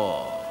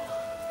佛。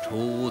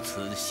除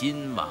此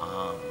心网，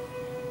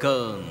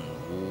更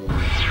无别。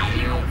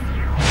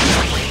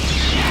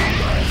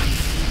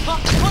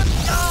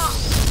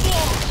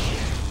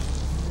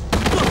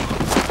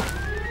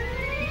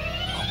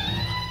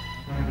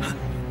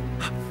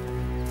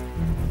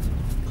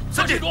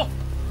三弟，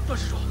段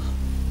施主。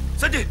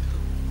三弟，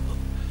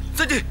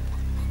三弟，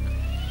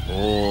阿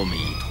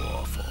弥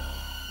陀佛。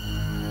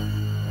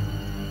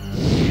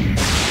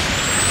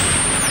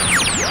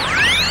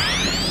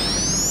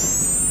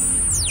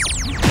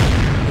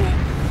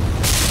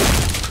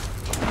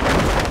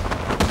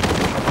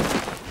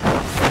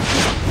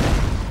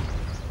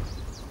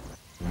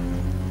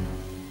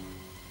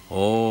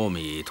阿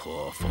弥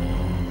陀佛。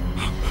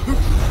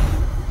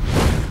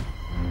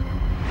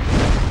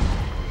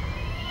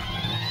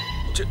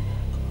这。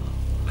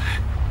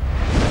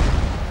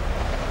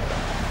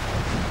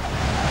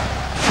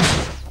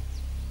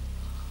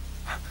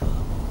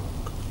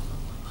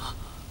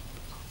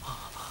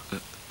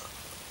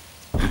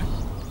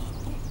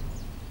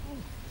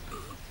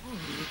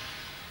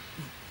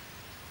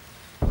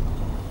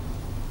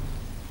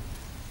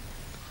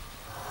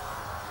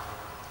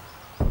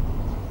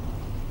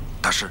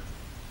大师，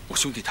我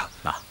兄弟他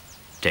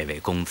这位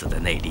公子的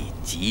内力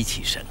极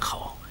其深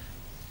厚，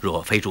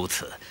若非如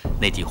此，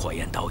那记火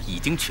焰刀已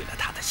经取了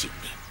他的性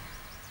命。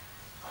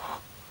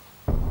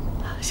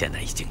现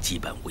在已经基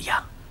本无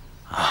恙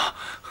啊。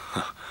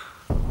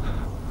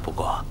不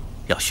过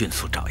要迅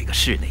速找一个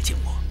室内静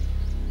卧。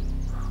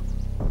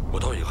我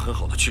倒有很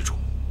好的去处，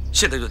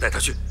现在就带他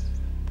去。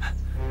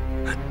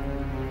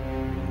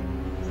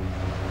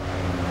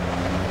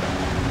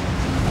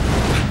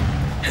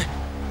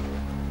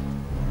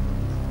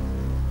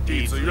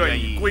弟子愿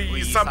意皈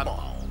依三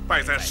宝，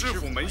拜在师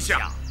父门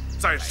下，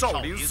在少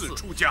林寺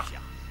出家。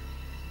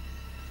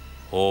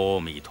阿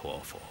弥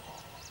陀佛。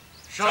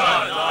善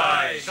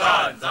哉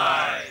善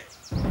哉。